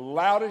the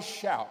loudest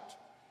shout.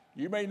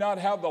 You may not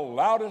have the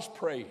loudest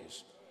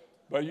praise.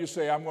 But you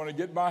say, I'm going to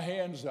get my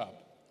hands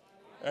up.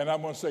 And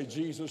I'm going to say,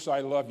 Jesus,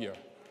 I love you.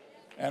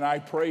 And I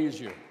praise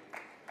you.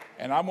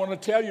 And I'm going to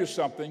tell you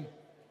something.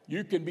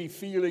 You can be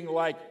feeling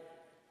like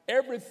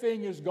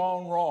everything has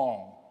gone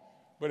wrong.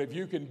 But if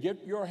you can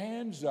get your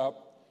hands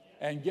up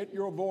and get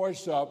your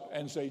voice up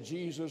and say,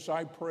 Jesus,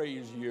 I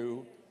praise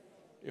you.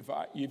 If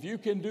you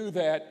can do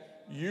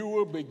that, you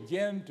will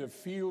begin to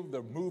feel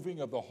the moving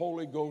of the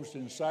Holy Ghost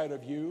inside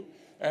of you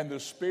and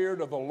the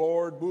Spirit of the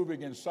Lord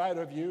moving inside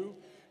of you.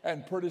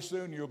 And pretty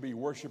soon you'll be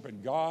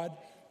worshiping God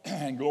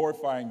and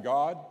glorifying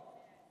God.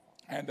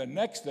 And the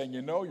next thing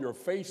you know, your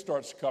faith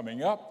starts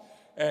coming up.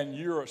 And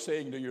you're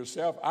saying to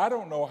yourself, I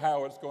don't know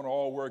how it's going to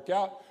all work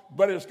out,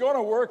 but it's going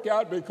to work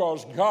out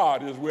because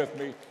God is with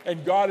me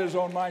and God is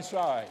on my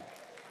side.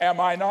 Am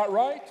I not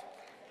right?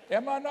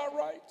 Am I not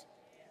right?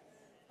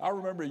 I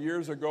remember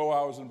years ago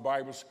I was in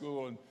Bible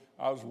school and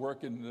I was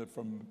working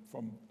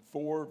from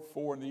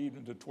 4 in the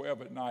evening to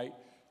 12 at night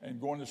and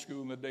going to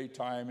school in the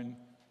daytime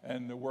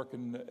and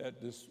working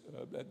at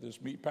this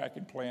meat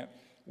packing plant.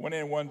 Went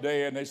in one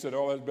day and they said,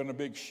 oh, there's been a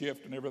big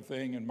shift and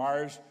everything. And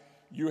Myers,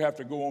 you have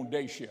to go on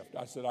day shift.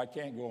 I said, I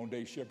can't go on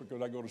day shift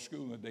because I go to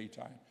school in the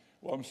daytime.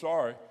 Well, I'm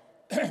sorry.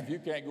 If you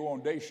can't go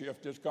on day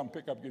shift, just come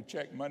pick up your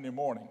check Monday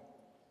morning.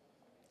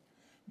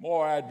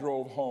 Boy, I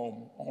drove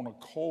home on a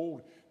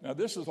cold. Now,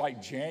 this is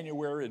like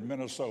January in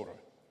Minnesota.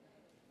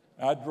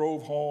 I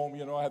drove home,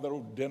 I had that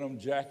old denim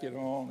jacket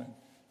on and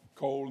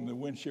cold, and the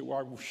windshield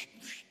wiper was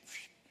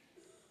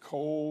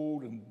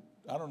cold, and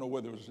I don't know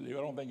whether I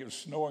don't think it was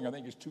snowing. I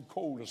think it's too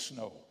cold to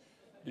snow.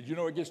 Did you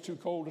know it gets too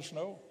cold to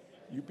snow?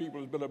 You people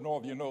who've been up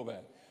north, you know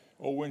that.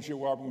 Old windshield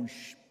wiper going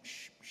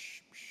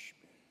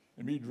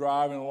and me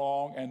driving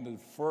along, and the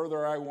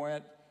further I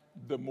went,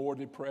 the more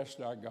depressed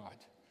I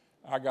got.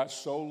 I got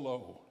so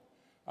low.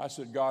 I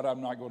said, God,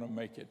 I'm not going to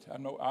make it. I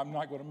know I'm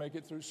not going to make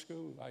it through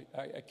school.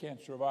 I can't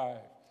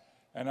survive.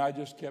 And I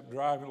just kept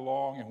driving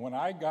along. And when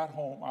I got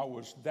home, I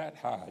was that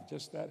high,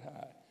 just that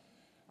high.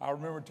 I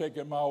remember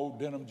taking my old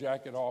denim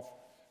jacket off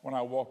when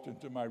I walked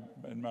into my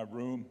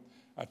room.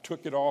 I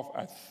took it off.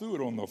 I threw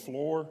it on the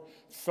floor,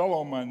 fell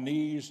on my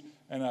knees,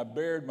 and I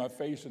buried my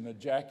face in the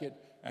jacket,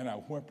 and I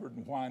whimpered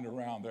and whined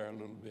around there a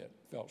little bit.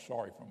 Felt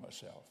sorry for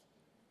myself.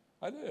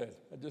 I did.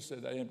 I just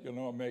said, I ain't going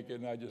to make it,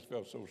 and I just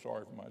felt so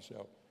sorry for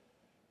myself.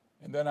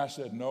 And then I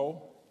said,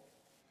 no,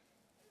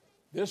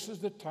 this is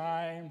the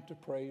time to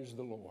praise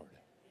the Lord.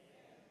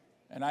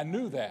 And I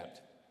knew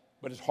that,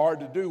 but it's hard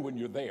to do when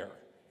you're there.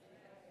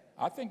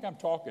 I think I'm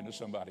talking to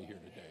somebody here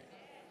today.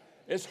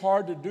 It's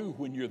hard to do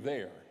when you're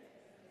there,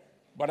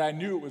 but I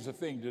knew it was a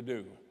thing to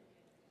do.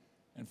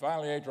 And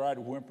finally, after I'd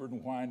whimpered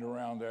and whined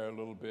around there a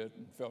little bit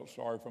and felt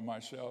sorry for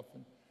myself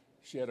and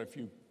shed a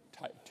few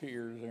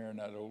tears there in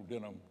that old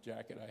denim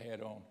jacket I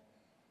had on,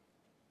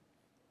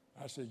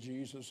 I said,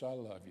 Jesus, I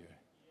love you.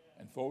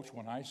 And folks,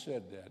 when I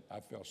said that,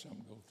 I felt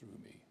something go through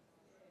me.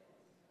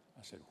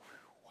 I said,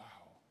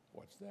 wow,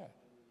 what's that?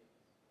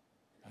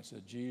 I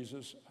said,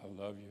 Jesus, I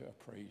love you,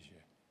 I praise you.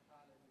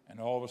 And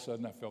all of a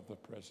sudden, I felt the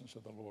presence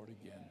of the Lord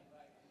again.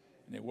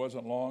 And it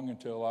wasn't long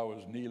until I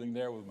was kneeling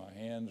there with my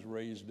hands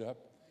raised up,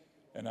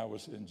 and I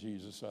was saying,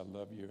 Jesus, I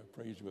love you, I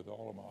praise you with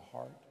all of my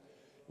heart.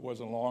 It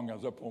wasn't long, I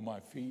was up on my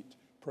feet,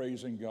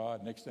 praising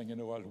God. Next thing you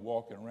know, I was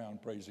walking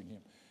around praising him.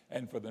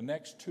 And for the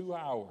next 2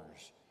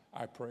 hours,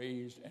 I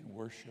praised and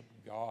worshiped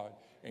God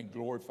and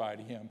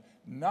glorified him,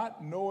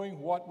 not knowing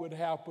what would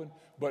happen,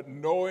 but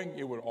knowing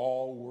it would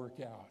all work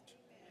out.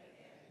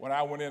 When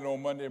I went in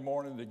on Monday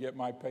morning to get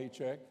my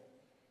paycheck,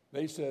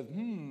 they said,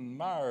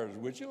 Myers,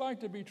 would you like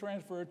to be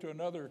transferred to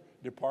another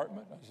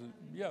department? I said,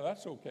 yeah,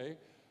 that's okay.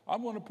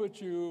 I'm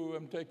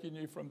taking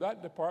you from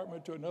that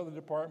department to another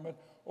department.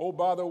 Oh,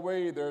 by the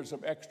way, there's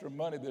some extra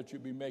money that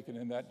you'll be making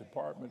in that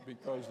department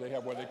because they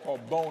have what they call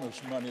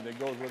bonus money that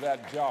goes with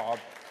that job.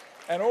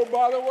 And oh,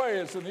 by the way,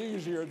 it's an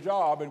easier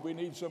job, and we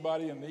need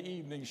somebody in the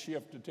evening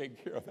shift to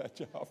take care of that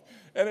job.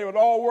 And it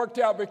all worked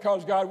out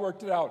because God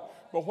worked it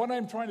out. But what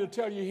I'm trying to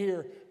tell you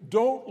here,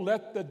 don't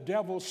let the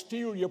devil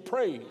steal your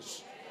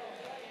praise.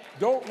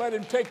 Don't let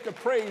him take the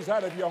praise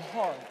out of your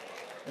heart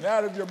and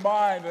out of your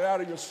mind and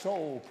out of your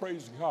soul.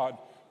 Praise God.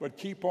 But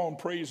keep on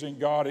praising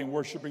God and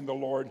worshiping the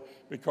Lord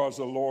because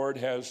the Lord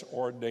has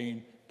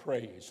ordained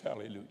praise.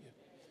 Hallelujah.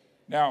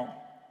 Now,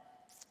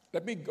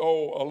 let me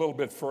go a little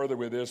bit further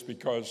with this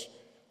because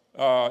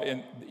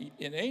in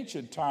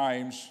ancient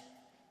times,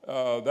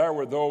 there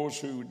were those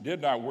who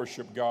did not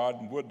worship God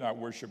and would not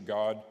worship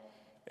God.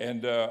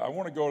 And I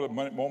want to go a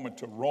moment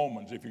to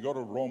Romans. If you go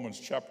to Romans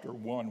chapter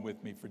 1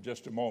 with me for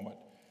just a moment.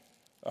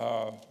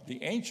 The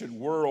ancient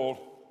world,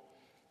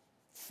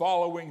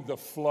 following the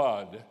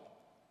flood,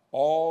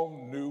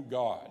 all knew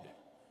God.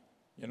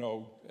 You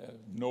know,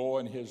 Noah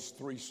and his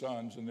 3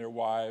 sons and their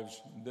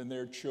wives, and then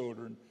their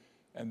children,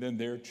 and then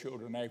their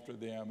children after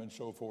them, and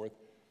so forth.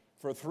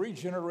 For 3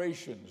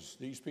 generations,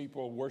 these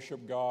people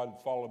worshiped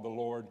God, followed the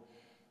Lord.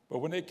 But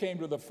when they came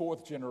to the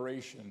 4th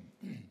generation,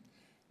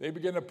 they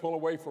began to pull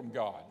away from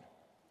God.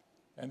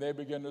 And they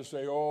began to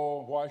say,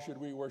 oh, why should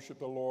we worship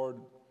the Lord?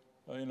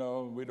 You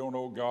know, we don't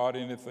owe God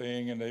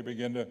anything. And they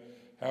begin to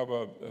have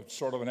a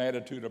sort of an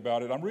attitude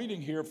about it. I'm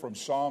reading here from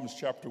Psalms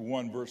chapter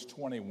 1, verse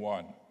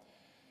 21.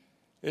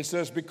 It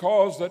says,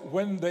 because that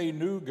when they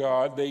knew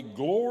God, they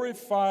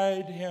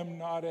glorified him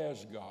not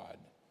as God.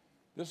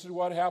 This is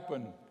what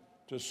happened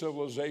to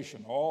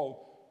civilization,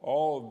 all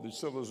of the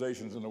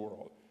civilizations in the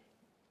world.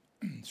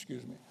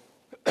 Excuse me.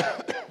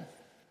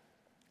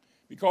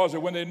 Because that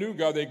when they knew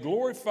God, they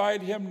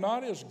glorified him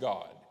not as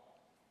God,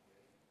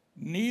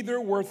 neither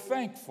were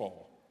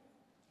thankful.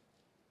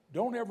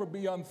 Don't ever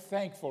be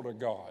unthankful to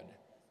God.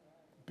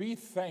 Be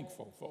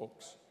thankful,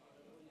 folks.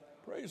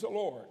 Praise the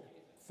Lord.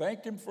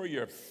 Thank him for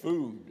your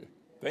food.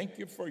 Thank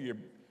you for your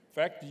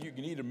fact that you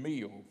can eat a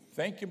meal.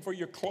 Thank him for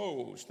your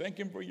clothes. Thank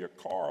him for your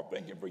car.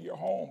 Thank him for your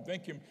home.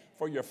 Thank him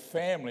for your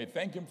family.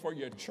 Thank him for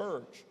your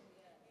church.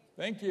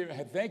 Thank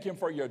him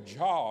for your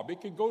job.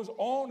 It goes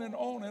on and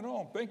on and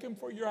on. Thank him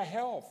for your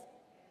health.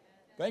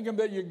 Thank him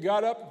that you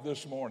got up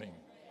this morning.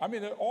 I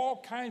mean, there are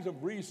all kinds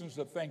of reasons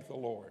to thank the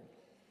Lord.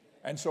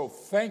 And so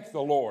thank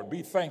the Lord.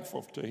 Be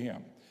thankful to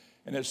him.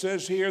 And it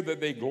says here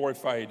that they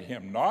glorified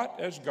him not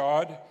as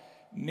God,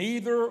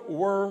 neither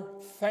were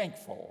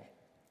thankful,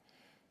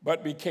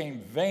 but became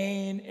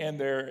vain in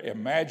their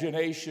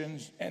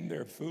imaginations, and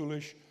their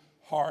foolish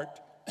heart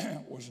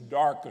was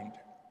darkened.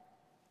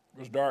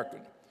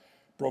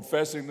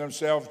 Professing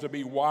themselves to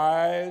be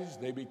wise,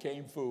 they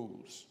became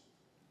fools.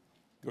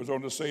 Goes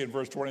on to say in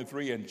verse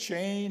 23, and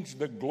changed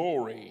the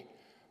glory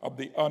of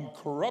the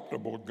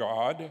uncorruptible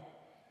God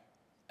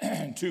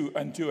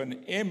unto an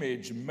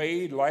image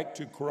made like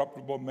to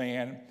corruptible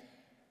man,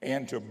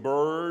 and to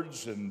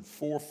birds and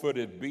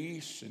 4-footed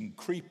beasts and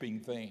creeping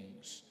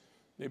things.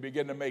 They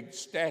begin to make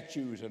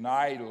statues and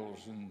idols,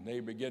 and they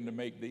begin to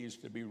make these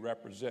to be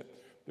represent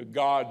the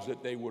gods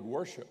that they would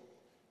worship.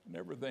 and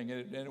everything.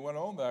 And it went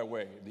on that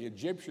way. The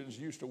Egyptians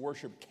used to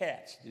worship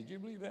cats. Did you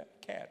believe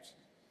that? Cats,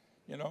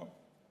 you know.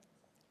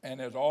 And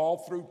as all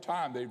through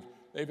time,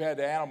 they've had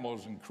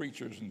animals and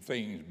creatures and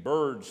things,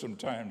 birds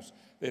sometimes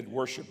they'd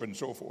worship and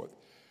so forth.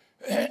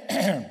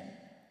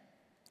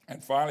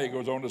 And finally, it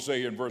goes on to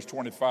say in verse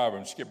 25,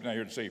 I'm skipping down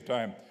here to save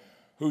time,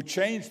 who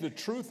changed the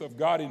truth of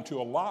God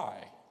into a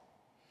lie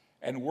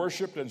and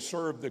worshiped and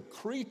served the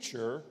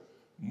creature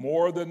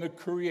more than the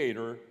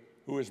Creator,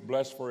 who is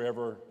blessed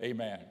forever.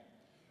 Amen.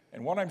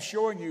 And what I'm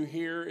showing you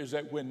here is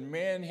that when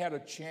men had a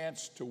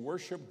chance to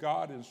worship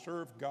God and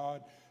serve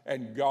God,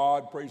 and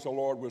God, praise the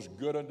Lord, was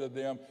good unto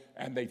them,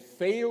 and they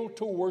failed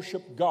to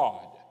worship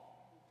God,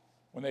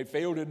 when they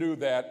failed to do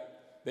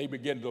that, they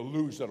began to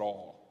lose it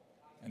all.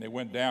 And they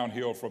went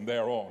downhill from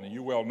there on, and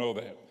you well know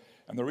that.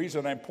 And the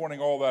reason I'm pointing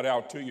all that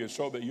out to you is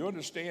so that you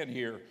understand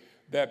here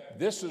that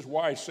this is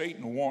why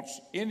Satan wants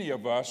any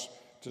of us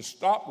to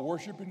stop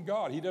worshiping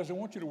God. He doesn't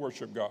want you to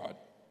worship God.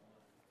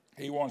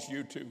 He wants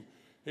you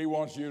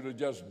to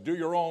just do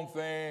your own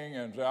thing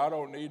and say, I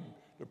don't need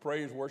to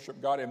praise,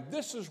 worship God. And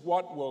this is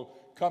what will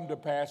come to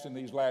pass in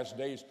these last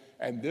days,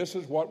 and this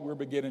is what we're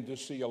beginning to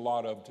see a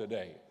lot of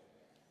today.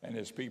 And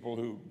it's people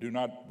who do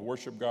not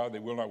worship God, they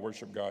will not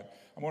worship God.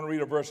 I'm going to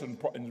read a verse in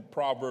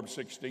Proverbs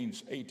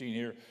 16:18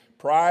 here.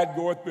 Pride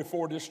goeth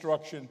before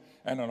destruction,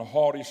 and an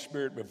haughty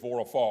spirit before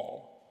a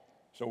fall.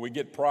 So we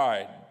get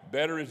pride.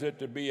 Better is it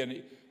to be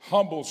an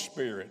humble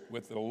spirit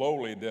with the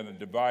lowly than a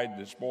divide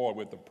the spoil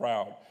with the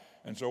proud.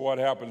 And so what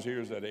happens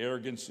here is that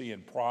arrogancy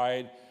and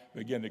pride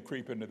begin to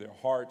creep into their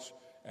hearts,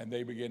 and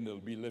they begin to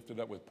be lifted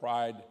up with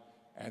pride,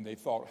 and they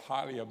thought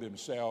highly of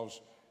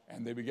themselves,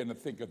 and they begin to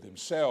think of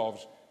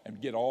themselves and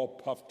get all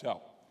puffed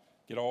up.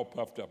 I'm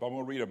going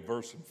to read a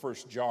verse in 1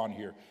 John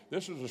here.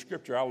 This is a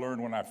scripture I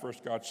learned when I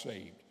first got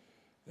saved.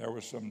 There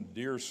were some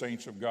dear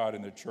saints of God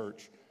in the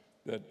church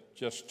that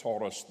just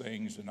taught us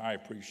things, and I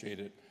appreciate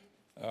it.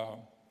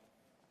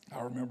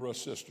 I remember a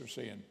sister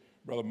saying,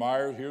 Brother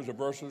Myers, here's a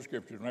verse of the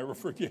scripture. Never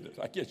forget it.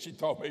 I guess she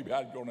thought maybe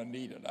I was going to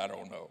need it. I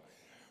don't know.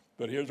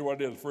 But here's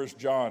what it is, 1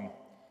 John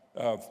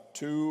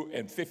 2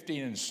 and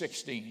 15 and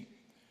 16.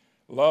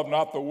 Love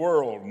not the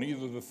world,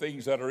 neither the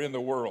things that are in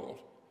the world.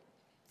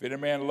 If any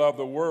man love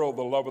the world,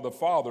 the love of the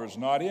Father is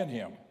not in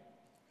him.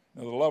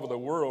 Now, the love of the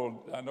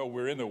world, I know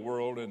we're in the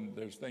world and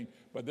there's things,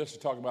 but this is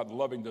talking about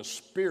loving the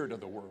spirit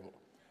of the world.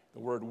 The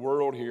word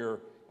world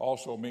here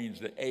also means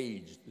the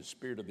age, the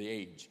spirit of the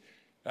age.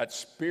 That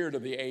spirit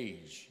of the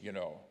age, you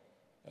know.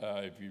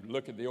 If you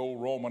look at the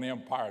old Roman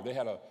Empire, they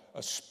had a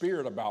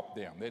spirit about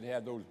them. They'd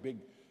had those big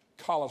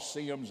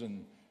coliseums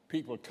and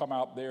people would come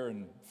out there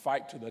and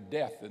fight to the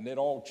death, and they'd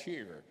all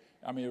cheer.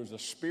 I mean, it was the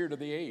spirit of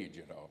the age,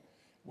 you know.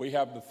 We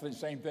have the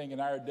same thing in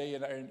our day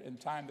and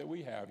time that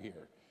we have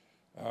here.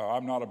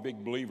 I'm not a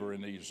big believer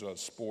in these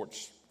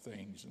sports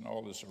things and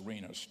all this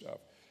arena stuff.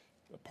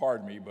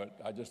 Pardon me, but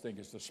I just think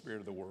it's the spirit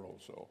of the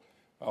world, so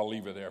I'll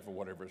leave it there for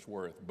whatever it's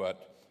worth.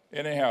 But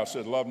anyhow, it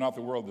says, love not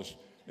the world,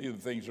 neither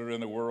the things that are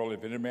in the world.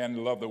 If any man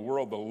love the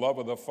world, the love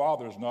of the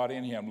Father is not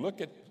in him.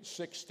 Look at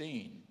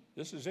 16.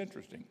 This is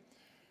interesting.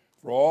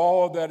 For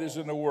all that is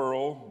in the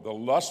world, the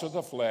lust of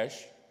the flesh,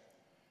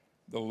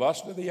 the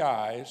lust of the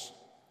eyes,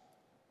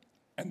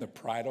 and the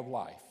pride of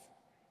life.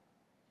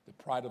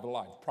 The pride of the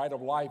life. Pride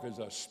of life is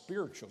a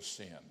spiritual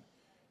sin.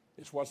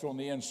 It's what's on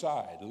the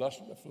inside.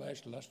 Lust of the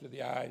flesh, lust of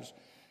the eyes,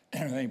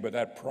 everything. But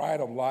that pride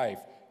of life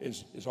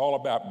is all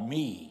about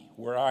me,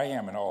 where I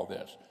am in all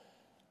this.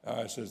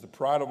 It says the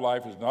pride of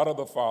life is not of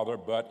the Father,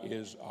 but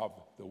is of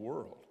the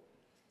world.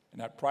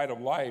 And that pride of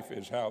life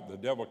is how the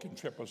devil can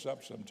trip us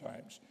up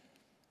sometimes.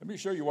 Let me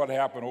show you what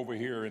happened over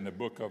here in the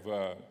book of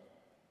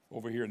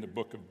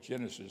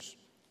Genesis,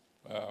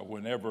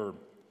 whenever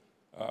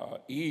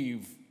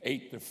Eve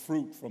ate the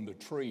fruit from the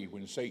tree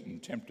when Satan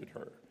tempted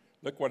her.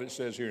 Look what it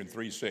says here in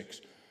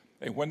 3:6.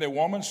 And when the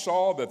woman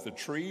saw that the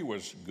tree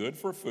was good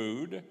for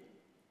food,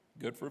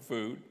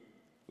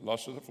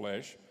 lust of the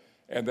flesh,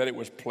 and that it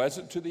was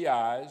pleasant to the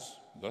eyes,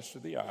 lust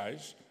of the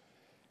eyes,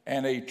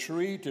 and a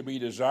tree to be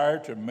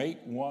desired to make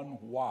one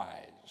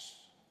wise.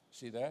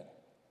 See that?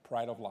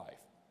 Pride of life.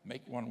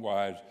 Make one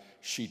wise.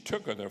 She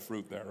took of the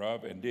fruit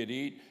thereof and did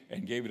eat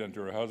and gave it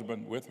unto her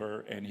husband with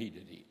her, and he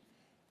did eat.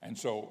 And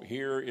so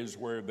here is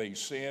where they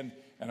sinned.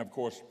 And of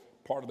course,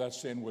 part of that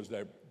sin was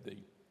the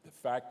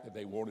fact that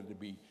they wanted to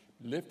be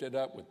lifted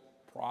up with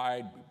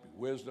pride,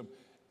 wisdom.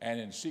 And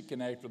in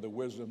seeking after the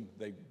wisdom,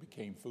 they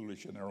became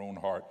foolish in their own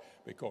heart,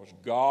 because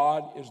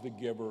God is the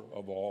giver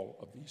of all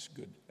of these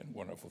good and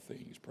wonderful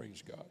things.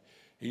 Praise God.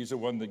 He's the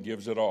one that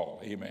gives it all.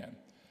 Amen.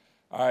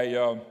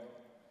 I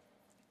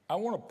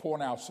want to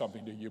point out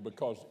something to you,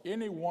 because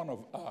any one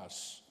of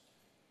us,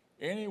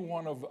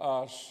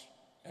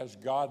 as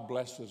God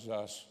blesses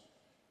us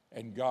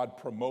and God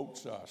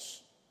promotes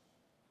us,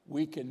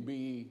 we can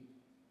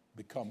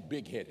become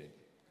big-headed.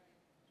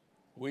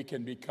 We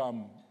can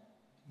become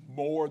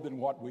more than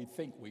what we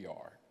think we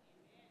are,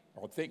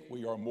 or think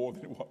we are more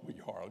than what we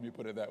are. Let me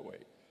put it that way.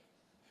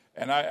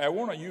 And I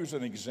want to use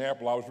an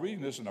example. I was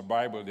reading this in the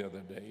Bible the other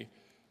day,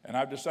 and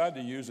I've decided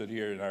to use it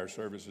here in our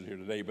services here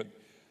today. But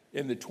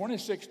In the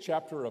 26th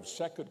chapter of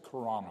 2nd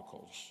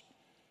Chronicles,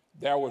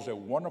 there was a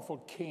wonderful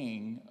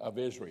king of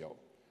Israel.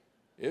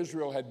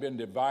 Israel had been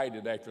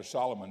divided after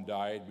Solomon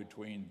died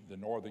between the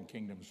northern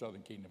kingdom and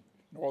southern kingdom.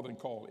 Northern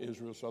called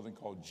Israel, southern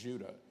called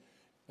Judah.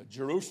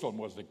 Jerusalem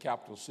was the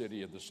capital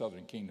city of the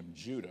southern kingdom,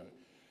 Judah.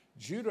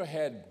 Judah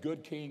had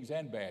good kings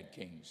and bad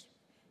kings.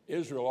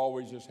 Israel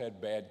always just had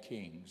bad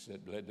kings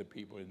that led the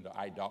people into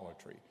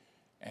idolatry.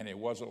 And it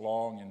wasn't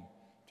long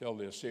until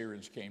the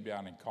Assyrians came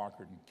down and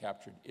conquered and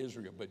captured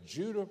Israel. But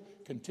Judah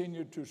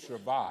continued to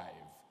survive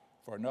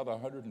for another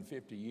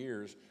 150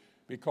 years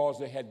because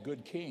they had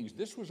good kings.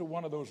 This was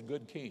one of those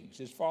good kings.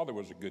 His father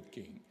was a good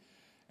king.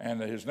 And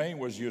his name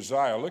was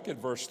Uzziah. Look at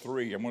verse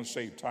 3. I'm going to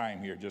save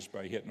time here just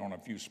by hitting on a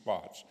few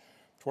spots.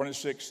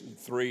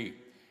 26:3.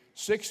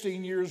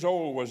 16 years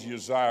old was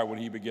Uzziah when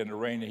he began to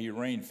reign, and he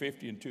reigned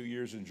 52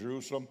 years in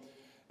Jerusalem.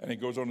 And he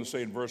goes on to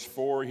say in verse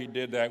 4, he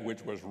did that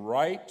which was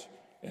right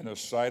in the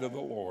sight of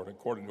the Lord,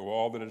 according to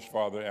all that his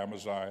father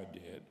Amaziah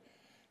did.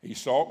 He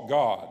sought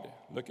God.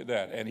 Look at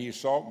that. And he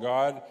sought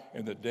God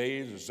in the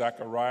days of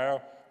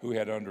Zechariah, who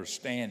had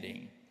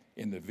understanding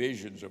in the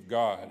visions of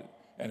God.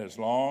 And as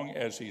long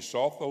as he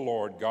sought the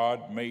Lord,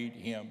 God made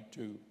him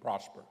to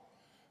prosper.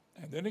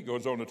 And then he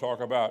goes on to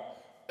talk about,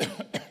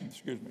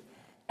 excuse me,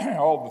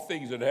 all the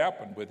things that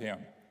happened with him.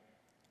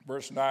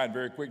 Verse 9,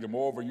 very quickly,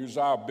 moreover,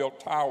 Uzziah built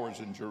towers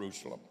in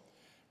Jerusalem.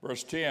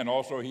 Verse 10,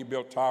 also he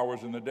built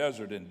towers in the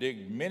desert and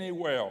digged many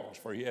wells,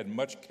 for he had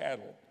much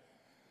cattle.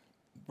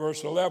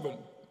 Verse 11,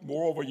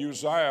 moreover,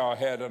 Uzziah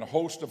had a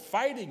host of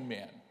fighting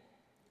men.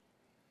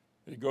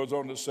 He goes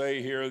on to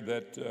say here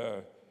that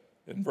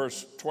in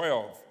verse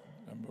 12,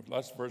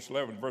 that's verse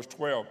 11, verse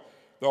 12,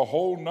 the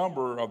whole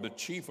number of the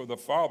chief of the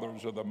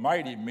fathers of the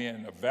mighty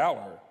men of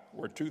valor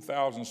were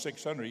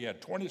 2,600. He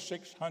had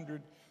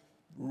 2,600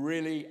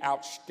 really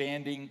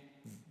outstanding,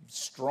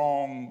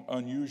 strong,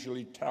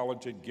 unusually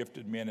talented,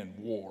 gifted men in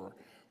war.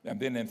 And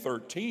then in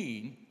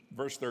 13,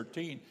 verse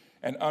 13,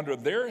 and under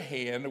their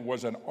hand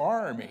was an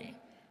army,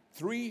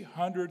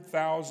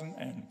 300,000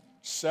 and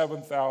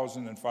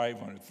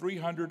 7,500.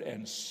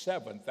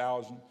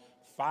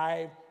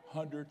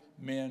 307,500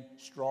 men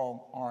strong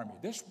army.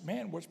 This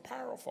man was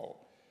powerful.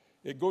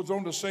 It goes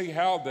on to say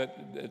how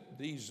that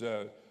these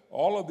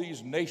all of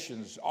these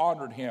nations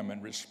honored him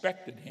and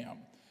respected him,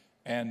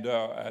 and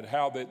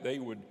how that they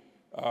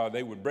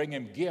would bring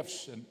him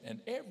gifts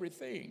and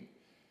everything.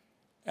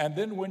 And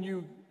then when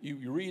you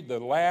read the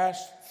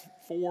last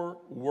 4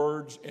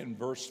 words in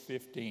verse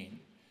 15,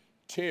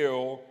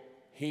 till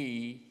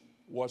he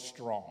was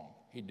strong.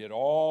 He did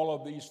all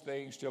of these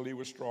things till he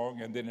was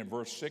strong. And then in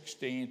verse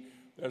 16,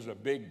 there's a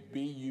big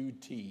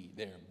B-U-T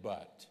there,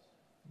 but.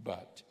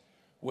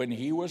 When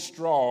he was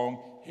strong,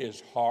 his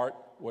heart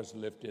was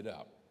lifted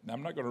up. Now,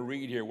 I'm not going to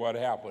read here what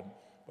happened,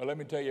 but let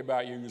me tell you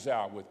about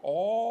Uzziah. With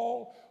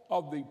all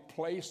of the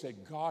place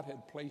that God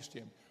had placed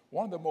him,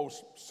 one of the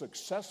most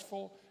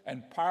successful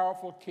and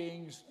powerful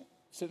kings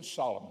since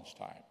Solomon's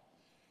time.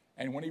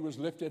 And when he was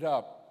lifted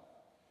up,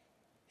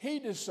 he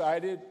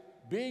decided,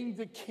 being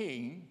the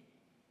king,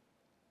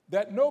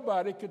 that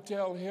nobody could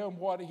tell him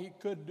what he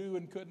could do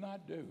and could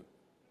not do.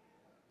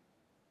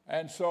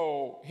 And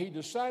so he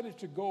decided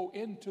to go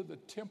into the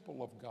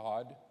temple of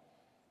God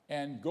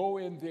and go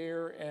in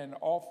there and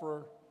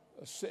offer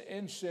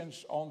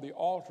incense on the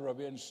altar of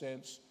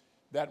incense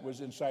that was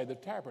inside the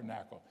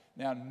tabernacle.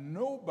 Now,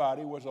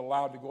 nobody was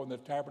allowed to go in the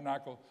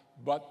tabernacle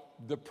but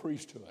the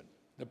priesthood,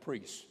 the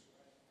priests.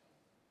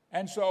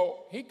 And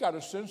so he got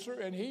a censer,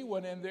 and he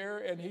went in there,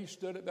 and he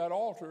stood at that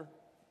altar,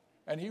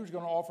 and he was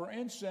going to offer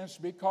incense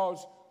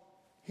because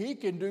he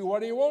can do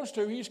what he wants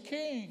to. He's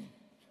king.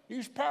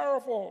 He's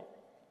powerful.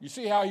 You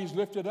see how he's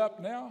lifted up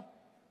now?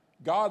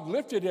 God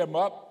lifted him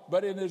up,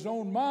 but in his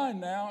own mind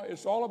now,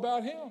 it's all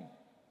about him.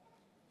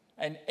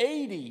 And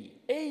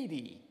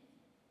 80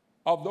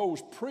 of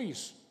those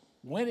priests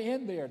went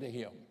in there to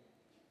him.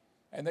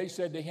 And they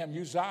said to him,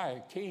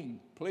 Uzziah, king,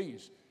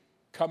 please,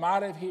 come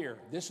out of here.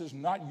 This is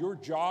not your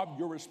job,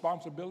 your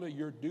responsibility,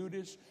 your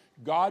duties.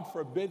 God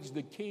forbids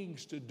the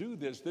kings to do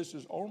this. This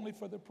is only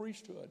for the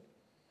priesthood.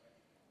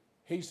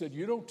 He said,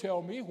 you don't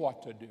tell me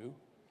what to do.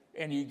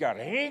 And he got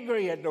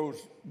angry at those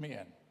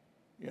men.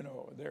 You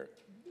know, they're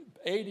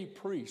 80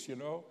 priests, you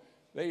know.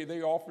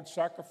 They offered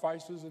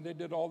sacrifices, and they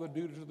did all the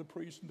duties of the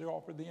priests, and they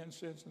offered the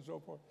incense and so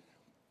forth.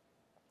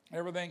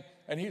 Everything.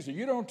 And he said,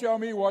 you don't tell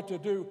me what to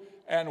do.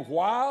 And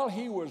while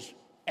he was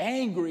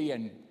angry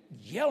and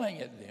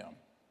yelling at them,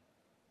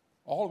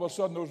 all of a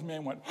sudden those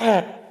men went,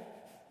 and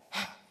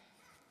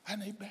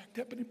they backed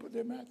up and he put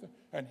their mouth there.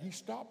 And he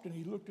stopped and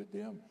he looked at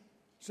them,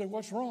 said,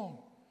 what's wrong?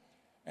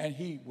 And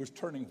he was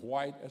turning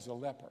white as a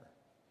leper.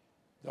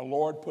 The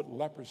Lord put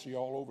leprosy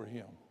all over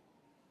him.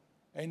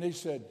 And they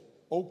said,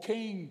 O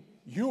king,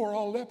 you are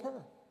a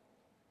leper.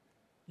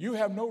 You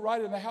have no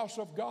right in the house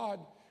of God,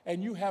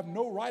 and you have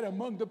no right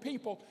among the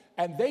people.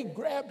 And they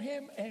grabbed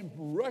him and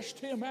rushed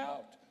him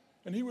out.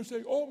 And he would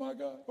say, oh my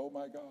God, oh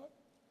my God.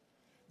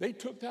 They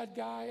took that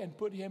guy and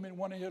put him in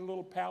one of his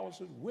little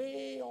palaces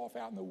way off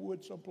out in the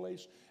woods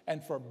someplace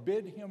and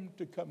forbid him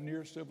to come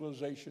near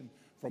civilization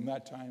from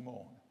that time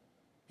on.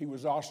 He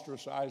was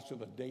ostracized to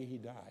the day he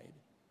died.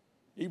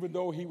 Even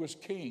though he was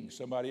king,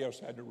 somebody else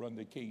had to run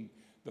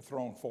the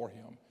throne for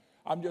him.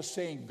 I'm just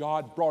saying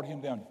God brought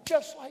him down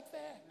just like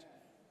that.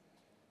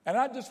 And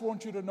I just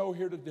want you to know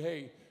here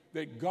today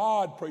that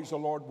God, praise the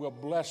Lord, will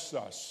bless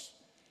us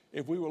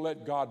if we will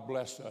let God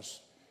bless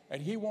us.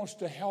 And he wants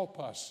to help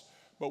us,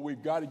 but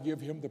we've got to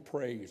give him the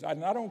praise.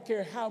 And I don't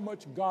care how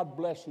much God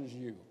blesses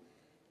you.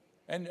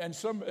 And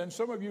some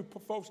of you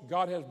folks,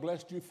 God has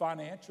blessed you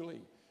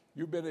financially.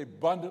 You've been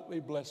abundantly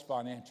blessed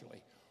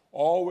financially.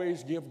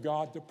 Always give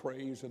God the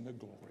praise and the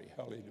glory.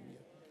 Hallelujah.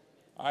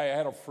 I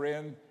had a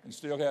friend and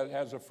still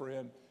has a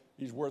friend.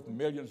 He's worth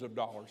millions of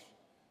dollars.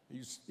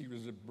 He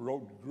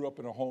grew up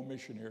in a home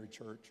missionary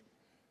church.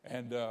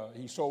 And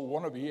he sold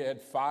one of them. He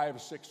had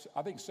 5, 6,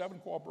 I think 7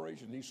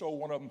 corporations. He sold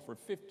one of them for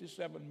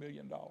 $57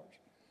 million.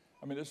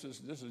 I mean, this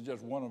is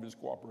just one of his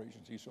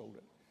corporations. He sold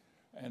it.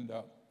 And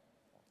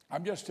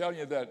I'm just telling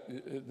you that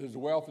there's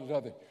wealth, there's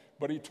nothing.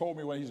 But he told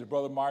me when he said,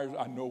 Brother Myers,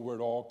 I know where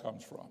it all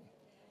comes from.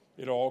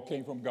 It all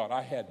came from God.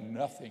 I had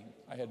nothing.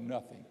 I had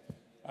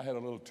a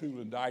little tool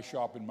and die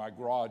shop in my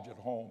garage at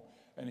home.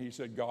 And he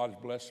said, God has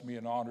blessed me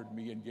and honored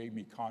me and gave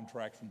me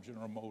contracts from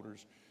General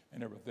Motors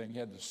and everything. He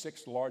had the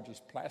 6th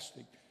largest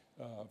plastic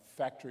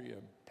factory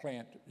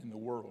plant in the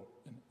world.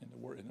 In the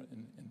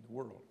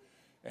world.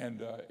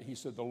 And he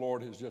said, the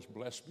Lord has just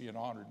blessed me and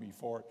honored me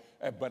for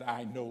it. But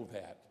I know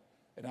that.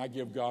 And I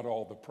give God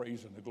all the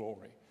praise and the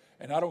glory.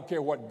 And I don't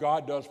care what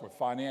God does for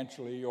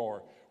financially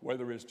or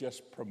whether it's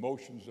just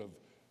promotions of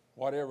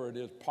whatever it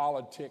is,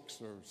 politics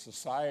or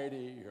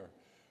society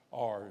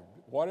or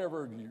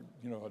whatever,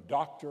 a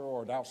doctor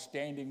or an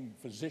outstanding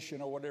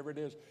physician or whatever it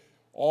is.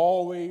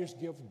 Always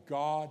give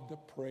God the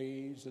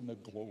praise and the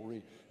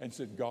glory and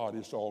said, God,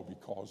 it's all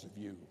because of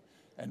you.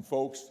 And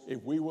folks,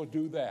 if we will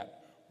do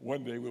that,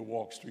 one day we'll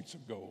walk streets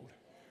of gold.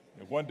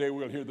 And one day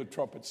we'll hear the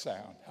trumpet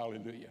sound.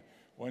 Hallelujah.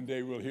 One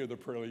day we'll hear the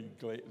pearly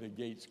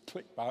gates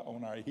click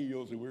on our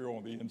heels and we're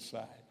on the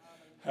inside.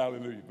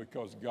 Hallelujah.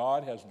 Because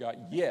God has got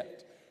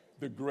yet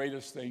the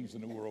greatest things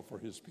in the world for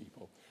his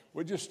people.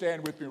 Would you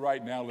stand with me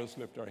right now? Let's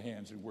lift our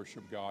hands and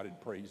worship God and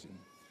praise him.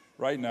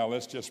 Right now,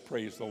 let's just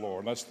praise the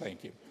Lord. Let's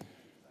thank him.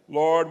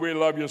 Lord, we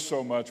love you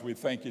so much. We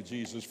thank you,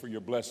 Jesus, for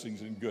your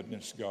blessings and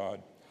goodness,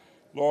 God.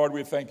 Lord,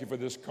 we thank you for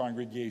this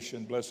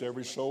congregation. Bless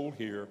every soul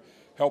here.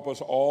 Help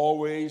us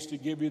always to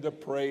give you the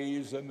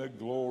praise and the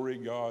glory,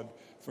 God,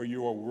 for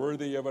you are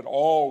worthy of it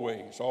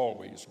always,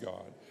 always,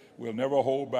 God. We'll never hold back.